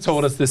Elizabeth helps.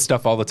 told us this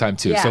stuff all the time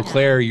too. Yeah. So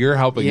Claire, you're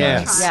helping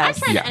Yes. us. Yes.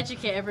 I try Yeah. to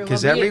educate everyone.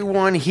 Because but-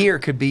 everyone here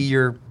could be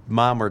your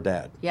mom or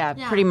dad. Yeah,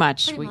 Yeah, pretty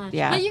much. Pretty We- much.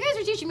 Yeah. But you guys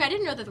were teaching me. I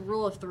didn't know that the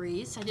rule of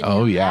threes. I didn't Oh,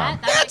 know yeah.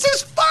 that. That's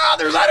his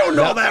father's. I don't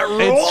know that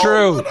rule. It's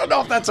true. I don't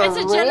know if that's a It's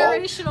a rule.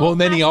 generational. Well,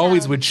 and then he passed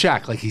always down. would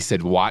check. Like he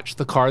said, watch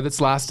the car that's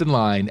last in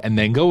line and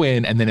then go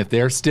in. And then if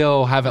they're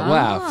still haven't Oh.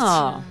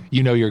 left,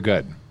 you know you're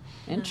good.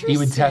 Interesting. He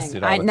would test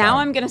it all the now time.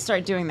 I'm going to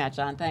start doing that,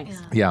 John. Thanks.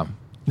 Yeah.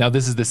 Now,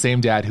 this is the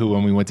same dad who,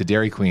 when we went to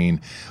Dairy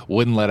Queen,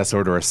 wouldn't let us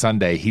order a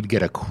sundae. He'd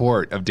get a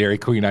quart of Dairy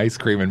Queen ice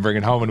cream and bring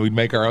it home, and we'd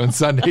make our own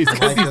sundaes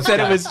because he this said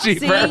guy. it was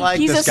cheaper. See, I like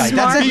he's this a guy.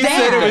 smart That's a He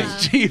dad. said it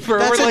was cheaper.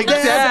 That's We're a like,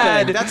 dad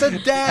Dad. thing. That's a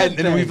dad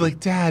And we'd be like,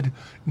 Dad,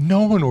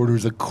 no one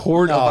orders a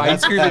quart of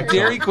ice cream at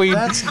Dairy Queen.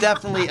 That's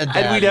definitely a dad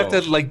And we'd have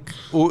move. to like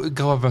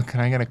go up.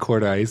 Can I get a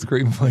quart of ice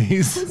cream,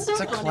 please? It's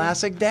a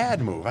classic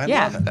dad move. I love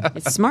Yeah, it.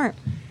 it's smart.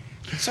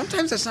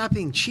 Sometimes it's not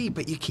being cheap,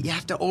 but you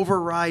have to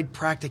override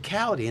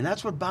practicality, and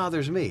that's what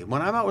bothers me.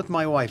 When I'm out with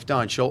my wife,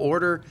 Dawn, she'll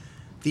order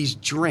these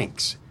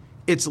drinks.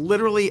 It's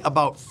literally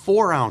about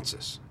 4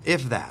 ounces,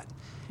 if that.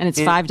 And it's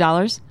And-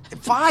 $5.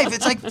 5,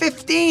 it's like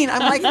 15. I'm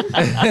like,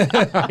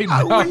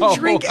 I wouldn't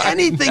drink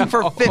anything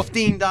for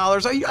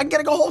 $15. I'm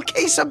getting a whole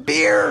case of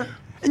beer,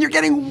 and you're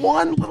getting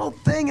one little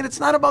thing, and it's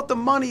not about the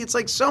money. It's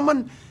like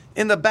someone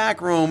in the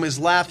back room is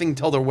laughing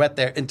until they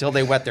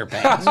wet their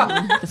pants.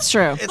 That's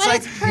true. It's But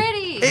like it's pretty.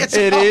 It's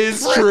It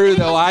is pretty. true,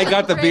 though. I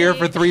got the beer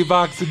for Pretty.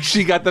 $3 and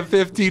she got the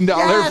 $15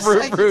 Yes,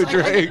 fruit I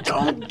drink.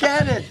 don't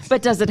get it.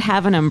 But does it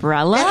have an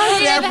umbrella?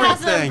 If it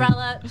has an everything.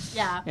 umbrella,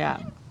 yeah. Yeah.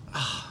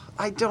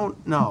 I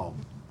don't know.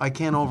 I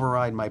can't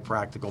override my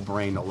practical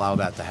brain to allow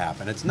that to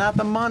happen. It's not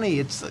the money.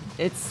 It's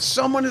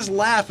someone is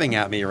laughing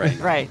at me right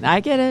now. Right.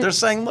 I get it. They're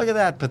saying, "Look at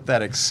that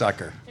pathetic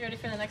sucker." You ready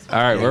for the next one?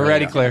 All right, we're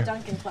ready, Claire.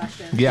 Duncan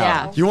question.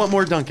 Yeah. You want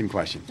more Duncan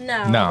questions?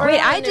 No. No. we're Wait,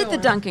 on a I new did the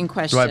one. Duncan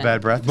question. Do I have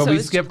bad breath? But So we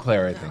it's- skipped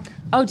Claire, I think.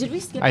 Oh, did we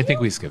skip I think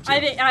you? we skipped I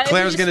you. think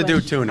Claire's we gonna just do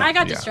went. 2 now. I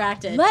got Yeah.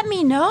 distracted. Let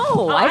me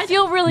know. I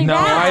feel really No,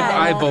 bad.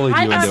 I bullied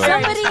you I got into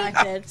very it.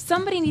 distracted.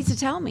 Somebody needs to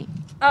tell me.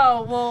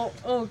 Oh, well,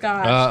 oh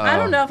gosh. Uh-oh. I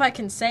don't know if I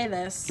can say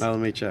this. Now let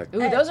me check.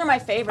 Ooh, those are my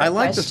favorite I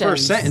like questions. the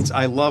first sentence.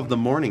 I love the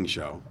morning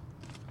show.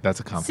 That's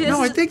a See, compliment. this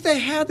No, I is- think they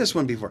had this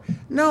one before.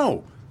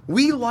 No,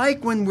 we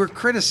like when we're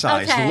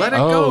criticized. Okay. Let it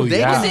Oh, go. They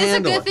yeah. can It's a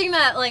handle good it. thing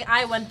that like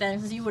I went then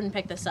because you wouldn't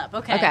pick this up.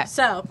 Okay. Okay.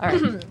 So, All right.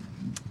 can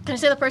I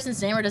say the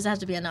person's name or does it have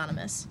to be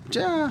anonymous?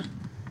 Yeah.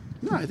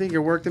 No, I think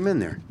you worked them in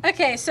there.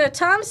 Okay. So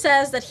Tom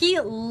says that he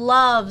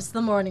loves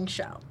the morning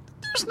show.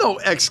 There's no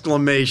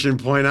exclamation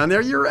point on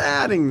there. You're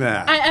adding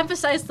that. I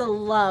emphasize the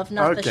love,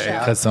 not the Okay. show.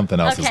 Because something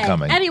else is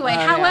coming. Anyway,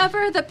 yeah.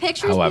 however, the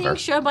pictures However. being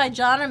shown by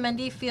John or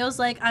Mindy feels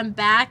like I'm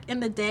back in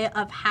the day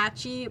of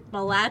Hachi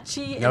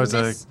Malachi That and was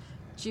a- Miss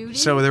Judy.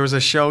 So there was a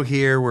show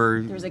here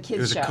where was a kids'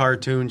 it was show. a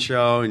cartoon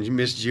show, and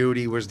Miss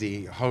Judy was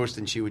the host,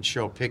 and she would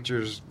show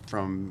pictures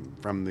from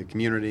the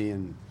community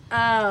and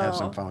have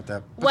some fun with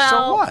that. But Well,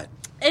 so what?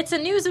 It's a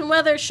news and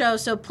weather show,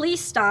 so please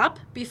stop.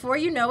 Before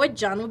you know it,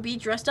 John will be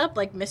dressed up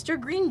like Mr.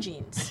 Green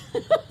Jeans.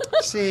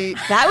 See,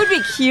 That would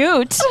be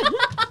cute.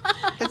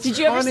 it's Did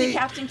you ever see funny.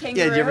 Captain Yeah, did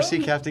you ever Kangaroo? see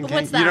Captain What's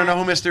Kangaroo? You don't that?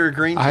 know who Mr.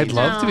 Green I'd Jeans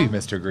love to be No.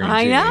 Mr. Green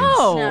I Jeans.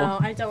 know. No,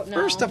 I don't know.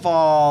 First of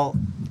all,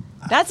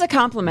 That's a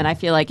compliment, I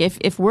feel like.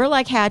 If we're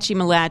like Hatchie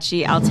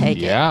Malachi, I'll take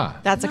it. Yeah.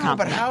 That's a no,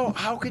 but compliment.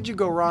 how could you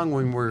go wrong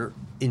when we're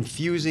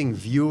infusing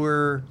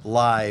viewer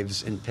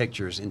lives and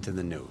pictures into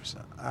the news?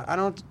 I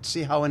don't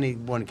see how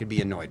anyone could be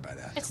annoyed by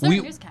that. it's their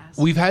newscast.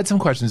 We've had some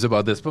questions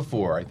about this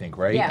before, I think,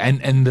 right? Yeah.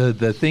 And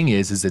the thing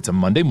is it's a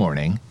Monday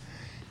morning.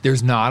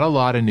 There's not a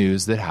lot of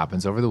news that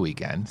happens over the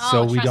weekend. Oh,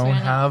 So we trust me, don't I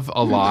know. have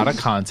a lot of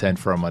content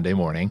for a Monday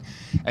morning.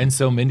 And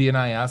so Mindy and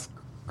I asked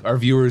our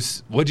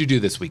viewers, what'd you do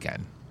this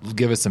weekend?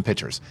 Give us some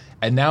pictures.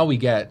 And now we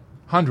get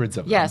hundreds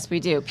of them. Yes, we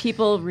do.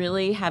 People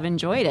really have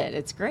enjoyed it.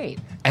 It's great.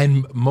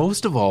 And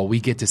most of all, we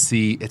get to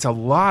see it's a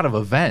lot of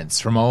events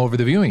from all over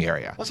the viewing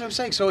area. That's what I'm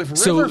saying. So if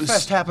So-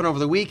 Riverfest happened over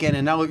the weekend,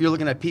 and now you're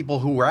looking at people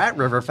who were at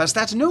Riverfest,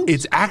 that's news.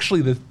 It's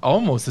actually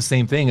almost the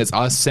same thing as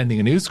us sending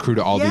a news crew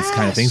to all these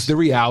kind of Yes. things. The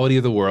reality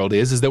of the world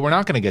is that we're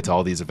not going to get to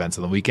all these events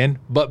on the weekend,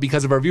 but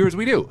because of our viewers,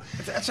 we do.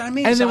 That's what I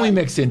mean. And So then we I-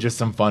 mix in just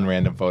some fun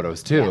random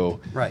photos too.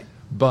 Right.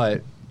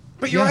 But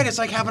But you're Yeah. right. It's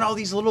like having all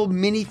these little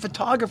mini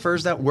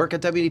photographers that work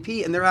at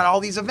WDP, and they're at all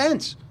these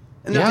events,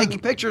 and they're Yeah. taking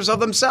pictures of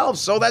themselves.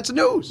 So that's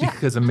news.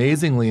 because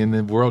amazingly in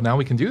the world now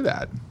we can do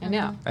that. I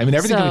know. I mean,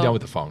 everything can be So- done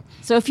with the phone.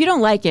 So if you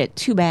don't like it,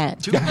 too bad.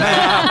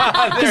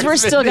 Because we're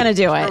still going to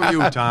do it.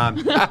 Screw you,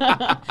 Tom.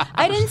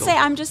 I didn't say,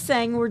 I'm just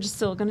saying we're just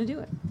still going to do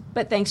it.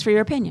 But thanks for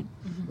your opinion.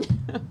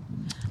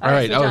 All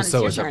right. John, So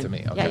your it's up turn. to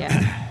me. Yeah, Okay.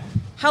 yeah.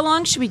 How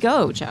long should we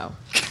go, Joe?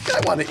 I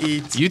want to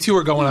eat. You two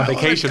are going on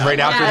vacation right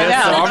after I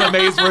this, so know. I'm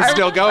amazed we're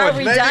still going. are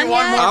we Maybe done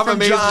one yet? more I'm from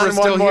amazed John, we're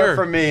still one more here.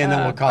 from me, and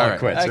then we'll call all it right.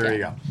 quits. There Okay.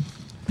 you go.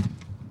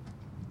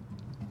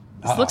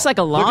 This looks like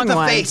a Look long at the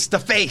one. face. The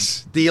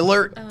face. The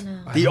alert. Oh, no. The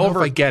I don't know over.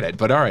 if I get it,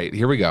 but all right,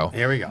 here we go.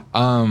 Here we go.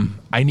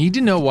 I need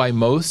to know why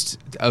most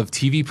of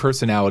TV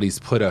personalities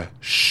put a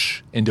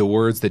sh into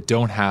words that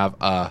don't have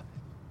a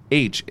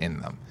H in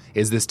them.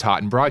 Is this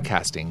taught in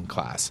broadcasting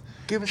class?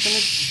 Give us an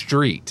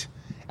Street,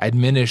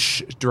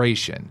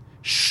 administration,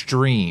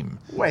 stream,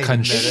 Wait a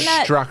minute. Isn't that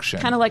construction,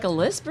 kind of like a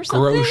lisp or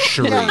something?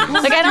 grocery.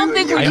 Like I don't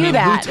think we I do mean,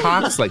 that. who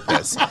talks like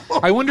this?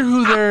 I wonder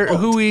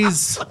who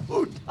he's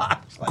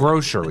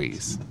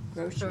groceries.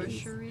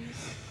 Groceries.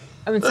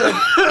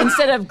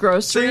 Instead of So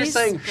groceries, you're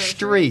saying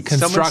street.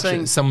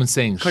 Construction. Someone's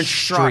saying Someone saying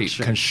street.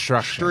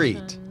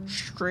 Construction. Street.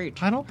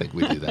 street. I don't think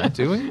we do that,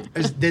 do we?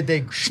 Did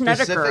they Schnedeker.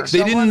 specific They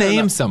didn't someone or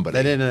name no? somebody.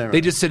 They didn't.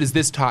 They just said, "Is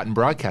this taught in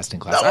broadcasting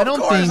class?" No, I of don't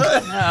course.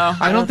 think. No,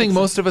 I don't think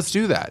most of us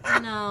do that.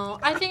 No,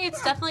 I think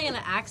it's definitely an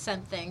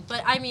accent thing.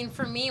 But I mean,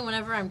 for me,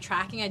 whenever I'm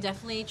tracking, I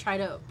definitely try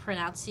to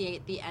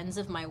pronunciate the ends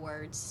of my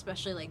words,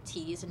 especially like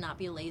T's, and not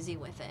be lazy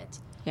with it.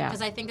 Yeah.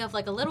 Because I think of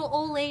like a little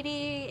old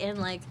lady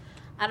in like,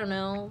 I don't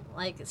know,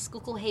 like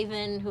Schuylkill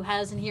Haven who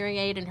has a hearing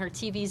aid and her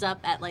TV's up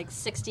at like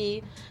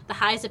 60, the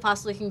highest it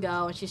possibly can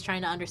go, and she's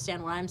trying to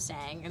understand what I'm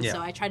saying. And Yeah.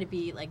 so I try to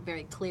be like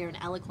very clear and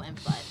eloquent,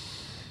 but.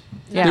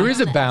 Yeah. There is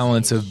a not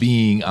balance SH. of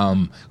being,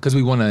 because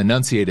we want to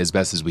enunciate as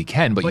best as we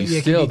can, but But you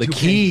you still, can the be too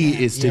key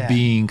patient. is to Yeah.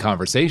 being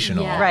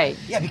conversational. Yeah. Right.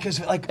 Yeah, because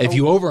like If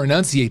you over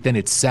enunciate, then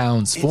it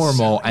sounds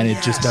formal and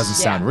it just doesn't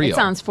Yeah, sound real. It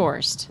sounds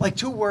forced. like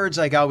two words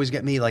like always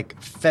get me like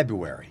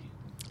February.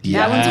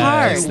 That one's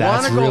hard. Yes,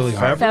 that's Wanna go really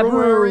hard.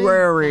 February?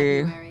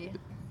 February.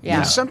 Yeah.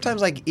 And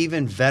sometimes like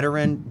even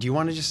veteran. Do you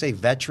want to just say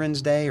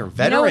Veterans Day or You know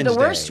Veterans the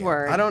worst Day?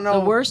 word? I don't know.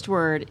 The worst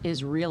word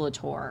is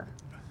realtor.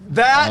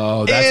 That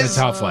Oh, that's is- a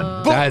tough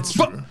one. That's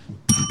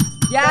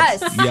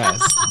Yes.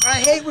 yes.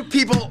 I hate when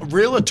people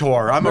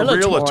realtor. I'm a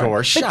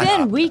realtor. Shut but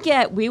then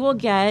up. we will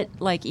get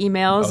like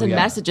emails Oh, and yeah.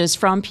 messages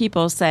from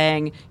people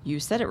saying you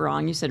said it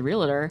wrong. You said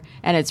realtor,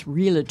 and it's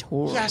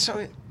realtor. Yeah,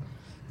 so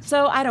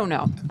So I don't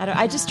know.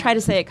 I just try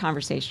to say it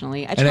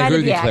conversationally. I And try I to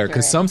agree be with Claire accurate.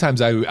 because sometimes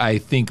I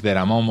think that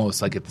I'm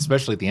almost like,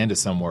 especially at the end of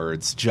some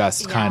words,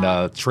 just Yeah. kind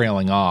of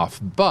trailing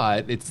off.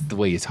 But it's the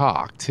way you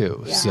talk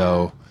too. Yeah.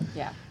 So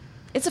Yeah,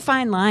 it's a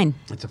fine line.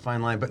 it's a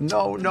fine line. But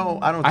no,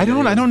 I don't. I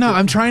think don't know.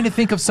 I'm trying to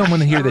think of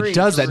someone here that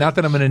does that. Sorry. Not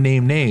that I'm going to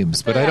name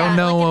names, but I don't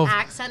know like of. an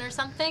accent or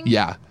something.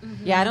 Yeah.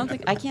 Yeah,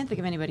 I can't think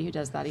of anybody who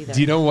does that either.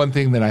 Do you know one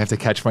thing that I have to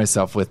catch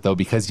myself with though?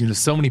 Because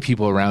so many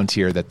people around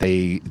here that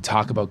they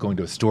talk about going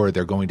to a store,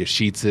 they're going to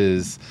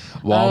Sheets's,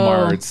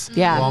 Walmart's,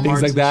 yeah. Walmart's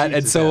things like that. Sheetz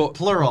And is so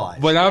pluralized.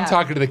 when I'm Yeah.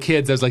 talking to the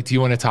kids, I was like, "Do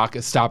you want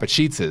to stop at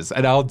Sheets's?"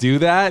 And I'll do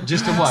that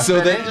Just to what? So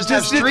Fit that in? Just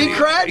have street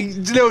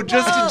cred? No,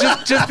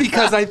 just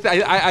because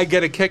I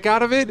get a kick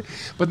out of it.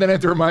 But then I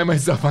have to remind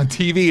myself on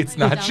TV, it's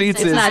not don't say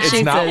Sheets's, that. It's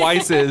it's not not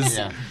Sheetz's. Weiss's.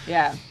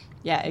 Yeah.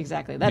 Yeah,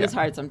 exactly. That Yeah. is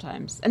hard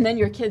sometimes. And then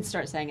your kids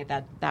start saying it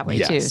that way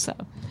Yes. too. So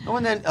Oh,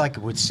 and then like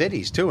with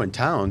cities too and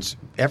towns,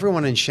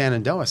 everyone in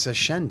Shenandoah says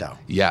Shendo.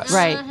 Yes.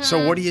 right.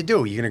 So what do you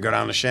do? You're gonna go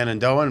down to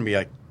Shenandoah and be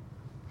like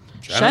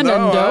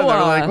Shenandoah. They're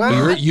like,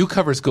 Well, what? you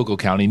cover Schuylkill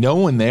County. No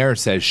one there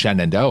says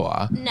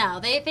Shenandoah. No,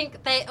 they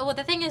think they. Well,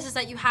 the thing is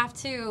that you have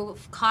to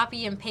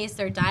copy and paste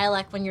their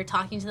dialect when you're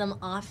talking to them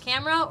off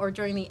camera or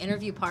during the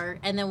interview part,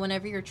 and then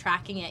whenever you're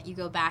tracking it, you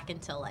go back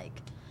into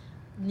like,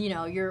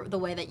 you're the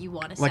way that you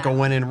want to Like a sound.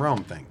 when in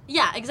Rome thing.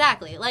 Yeah,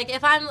 exactly. Like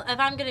if I'm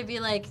gonna be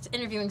like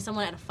interviewing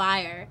someone at a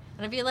fire,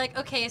 and I'd be like,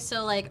 okay,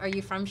 so like, are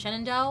you from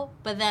Shenandoah?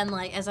 But then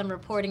like as I'm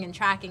reporting and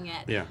tracking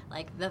it, Yeah.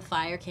 like the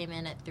fire came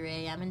in at 3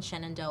 a.m. in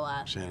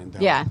Shenandoah.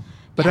 Shenandoah. Yeah.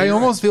 But I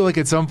almost feel like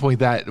at some point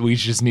that we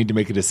just need to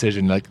make a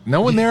decision. Like, no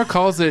one there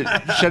calls it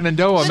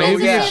Shenandoah. But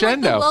Maybe also, it's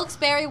like, the Shendo.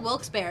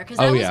 Wilkes-Barre, because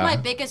that Oh, was yeah. my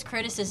biggest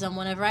criticism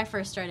whenever I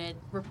first started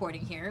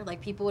reporting here. Like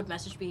people would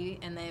message me,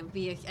 and they would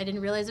be. I didn't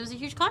realize it was a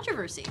huge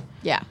controversy.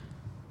 Yeah.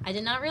 I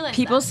did not realize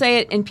People that. say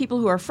it, and people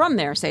who are from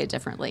there say it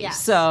differently.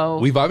 Yes. So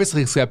We've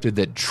obviously accepted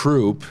that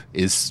troop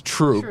is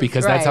troop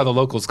because that's Right. how the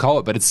locals call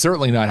it, but it's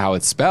certainly not how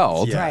it's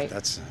spelled. Yeah, Right.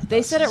 that's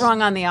they said it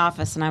wrong on The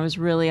Office, and I was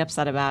really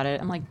upset about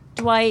it. I'm like,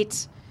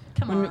 Dwight,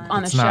 Come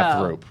on. the It's show, not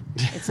Throop.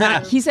 It's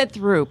not. He said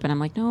Throop, and I'm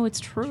like, no, it's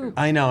Troop.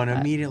 I know, and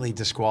immediately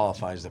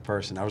disqualifies the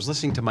person. I was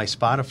listening to my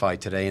Spotify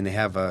today, and they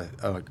have a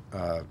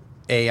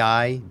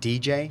AI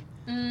DJ.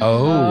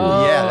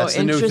 Oh. Yeah, that's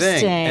the new thing.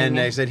 interesting. And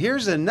they said,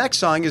 here's the next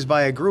song is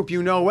by a group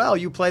you know well.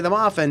 You play them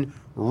often.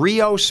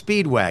 Rio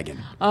Speedwagon.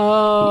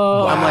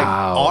 Oh, I'm like,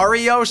 Wow.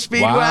 REO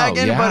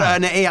Speedwagon? yeah. But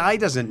an AI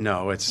doesn't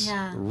know. It's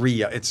Yeah.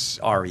 Rio. It's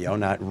REO,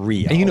 not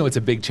Rio. And it's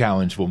a big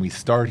challenge when we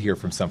start here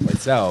from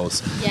someplace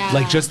else. Yeah.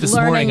 Like just this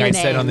Learning morning, the I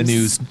said on the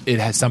names. news, it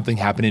has something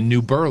happen in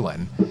New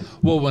Berlin.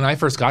 Well, when I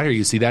first got here,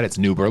 you see that it's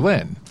New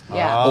Berlin.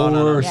 yeah.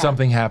 Or Yeah.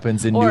 something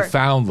happens in Or-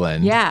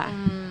 Newfoundland. Yeah.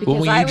 Well,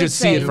 Because when I you would just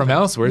see it say from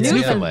elsewhere, it's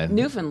Newfoundland.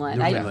 Newfoundland.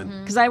 Newfoundland.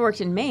 Because I worked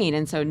in Maine,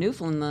 and so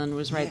Newfoundland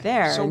was right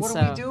there. So and what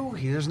so do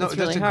we do? There's no. it's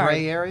There's really a hard.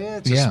 gray area.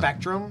 It's Yeah. a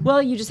spectrum.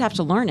 Well, you just have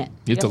to learn it.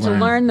 You have to learn.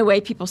 learn the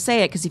way people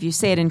say it, because if you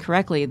say it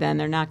incorrectly, then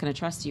they're not going to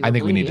trust you. I or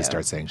think we believe need to you.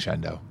 start saying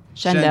Shendo.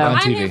 Shendo. On I'm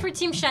TV. here for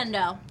Team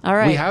Shendo. All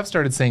right. We have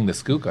started saying the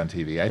skook on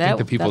TV. I think That-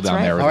 the people that's down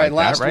right. there would All right,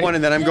 like last that, right? one,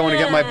 and then I'm going to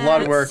get my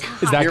blood work.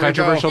 Is that Here we go.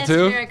 controversial It's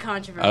too? very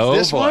controversial. Oh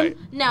This boy. one?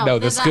 No,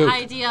 the the skook.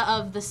 idea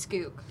of the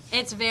skook.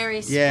 It's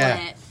very split.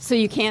 Yeah. So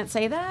you can't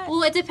say that?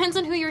 Well, it depends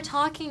on who you're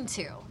talking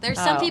to. There's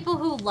some people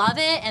who love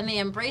it and they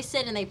embrace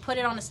it and they put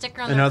it on a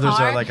sticker on And their others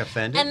car. are, like,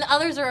 offended? And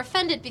others are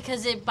offended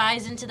because it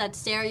buys into that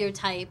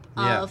stereotype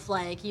of,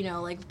 like, you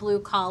know, like blue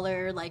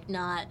collar, like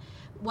not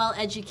well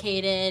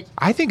educated.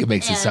 I think it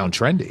makes it And- sound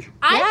trendy.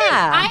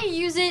 I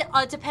use it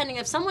depending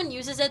if someone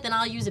uses it, then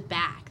I'll use it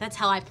back. That's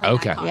how I play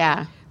Okay. my card.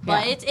 Yeah.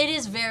 But yeah. it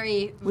is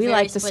very, We very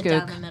like the split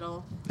down skook. the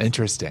middle.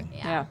 Interesting.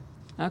 Yeah.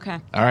 Okay.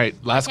 All right,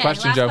 last Okay,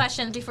 question, last Joe.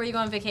 question before you go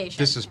on vacation.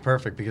 This is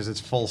perfect because it's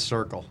full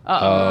circle.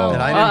 Uh-oh.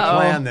 And I didn't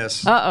plan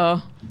this.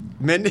 Uh-oh.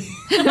 Mindy,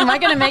 Am I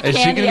going to make Is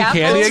she candy gonna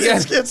be apples? candy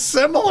again? it's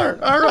similar.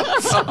 All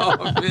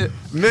right.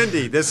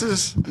 Mindy, this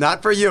is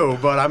not for you,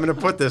 but I'm going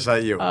to put this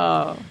at you.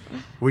 Oh.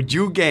 Would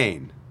you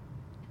gain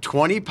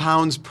 20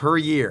 pounds per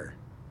year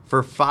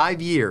for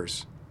 5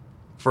 years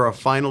for a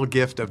final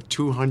gift of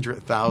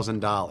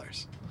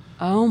 $200,000?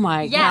 Oh,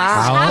 my Yes.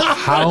 God.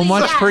 How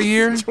much Yes. per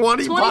year?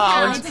 20 20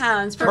 pounds.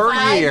 £20 for Per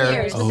 5 year.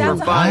 years. But Oh, that's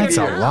that's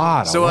a 100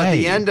 lot. So at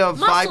the away. end of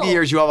 5 Muscle.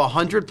 years, you have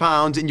 100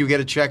 pounds and you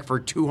get a check for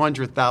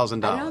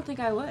 $200,000. I don't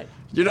think I would.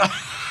 You know,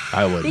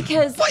 I would.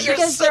 Because you're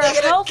there are sitting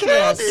in a health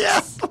candy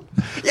risks. apple.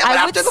 Yeah, but I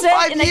would after the sit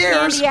 5 in a years,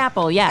 candy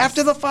apple, yes.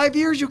 after the 5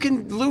 years, you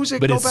can lose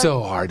it. But go it's back.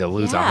 so hard to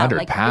lose Yeah, 100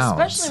 like,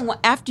 pounds. Especially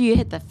after you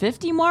hit the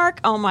 50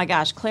 mark. Oh, my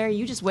gosh. Claire,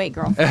 you just wait,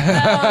 girl. Oh,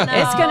 no.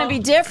 It's going to be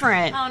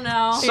different. Oh,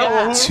 no.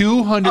 Yeah.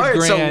 200 All right,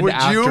 grand so would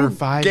after you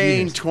 5 gain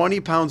years. 20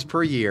 pounds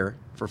per year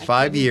for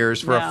 5 years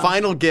for a No.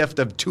 final gift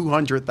of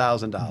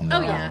 $200,000?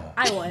 Oh, yeah.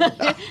 I would.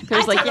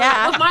 Claire's like,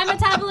 yeah. With my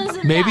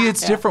metabolism, Maybe yeah.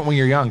 it's different when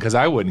you're young, because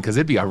I wouldn't, because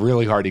it'd be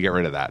really hard to get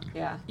rid of that.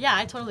 Yeah. Yeah,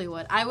 I totally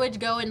would. I would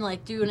go and,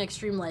 like, do an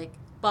extreme, like,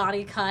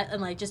 body cut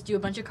and, like, just do a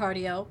bunch of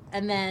cardio.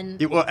 And then...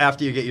 Well,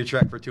 after you get your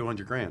check for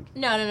 200 grand.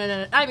 No.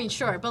 I mean,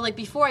 sure, but like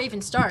before I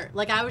even start,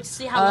 like I would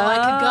see how low I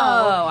could go,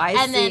 I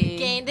and then see.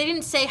 gain. They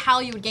didn't say how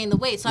you would gain the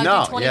weight, so I'd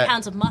No, do 20 yeah.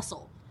 pounds of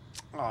muscle.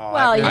 Oh,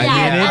 Well, I've yeah, been-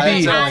 I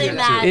it'd be- was adding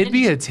that. It'd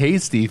be a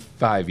tasty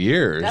 5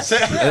 years.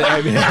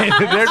 I mean,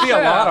 there'd be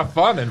a lot of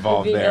fun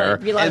involved there.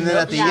 And then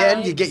at the Yeah.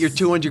 end, you get your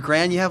 200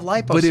 grand, you have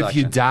liposuction. But if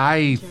you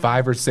die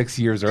 5 or 6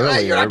 years earlier,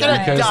 you're not going to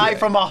because die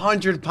from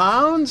 100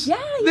 pounds? Yeah,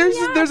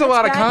 there's a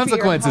lot of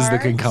consequences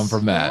that can come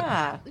from that.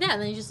 Yeah. Yeah,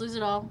 and then you just lose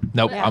it all.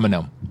 Nope, Yeah. I'm a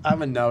no.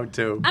 I'm a no,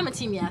 too. I'm a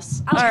team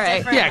yes. I'm All right.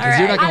 different. Yeah, because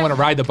you're not going to want to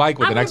ride the bike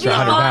with I'm an gonna extra be a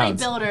 100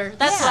 pounds. bodybuilder.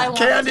 That's what I want.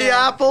 Candy to do.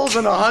 apples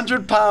and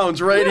 100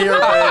 pounds right here,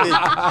 baby. All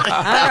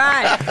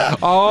right.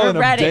 All We're in a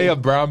ready. day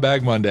of Brown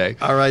Bag Monday.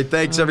 All right,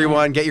 thanks,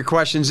 everyone. Get your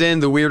questions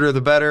in. The weirder,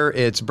 the better.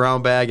 It's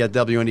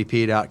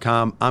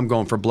brownbag@WNDP.com. I'm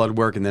going for blood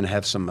work and then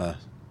have some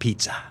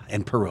pizza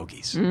and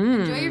pierogies.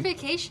 Enjoy your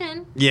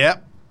vacation.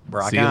 Yep.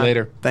 Rock See you on.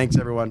 later. Thanks,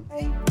 everyone.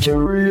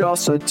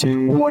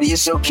 Curiosity. What are you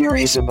so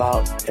curious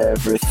about?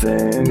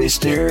 Everything,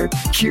 Mr.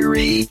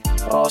 Curiosity.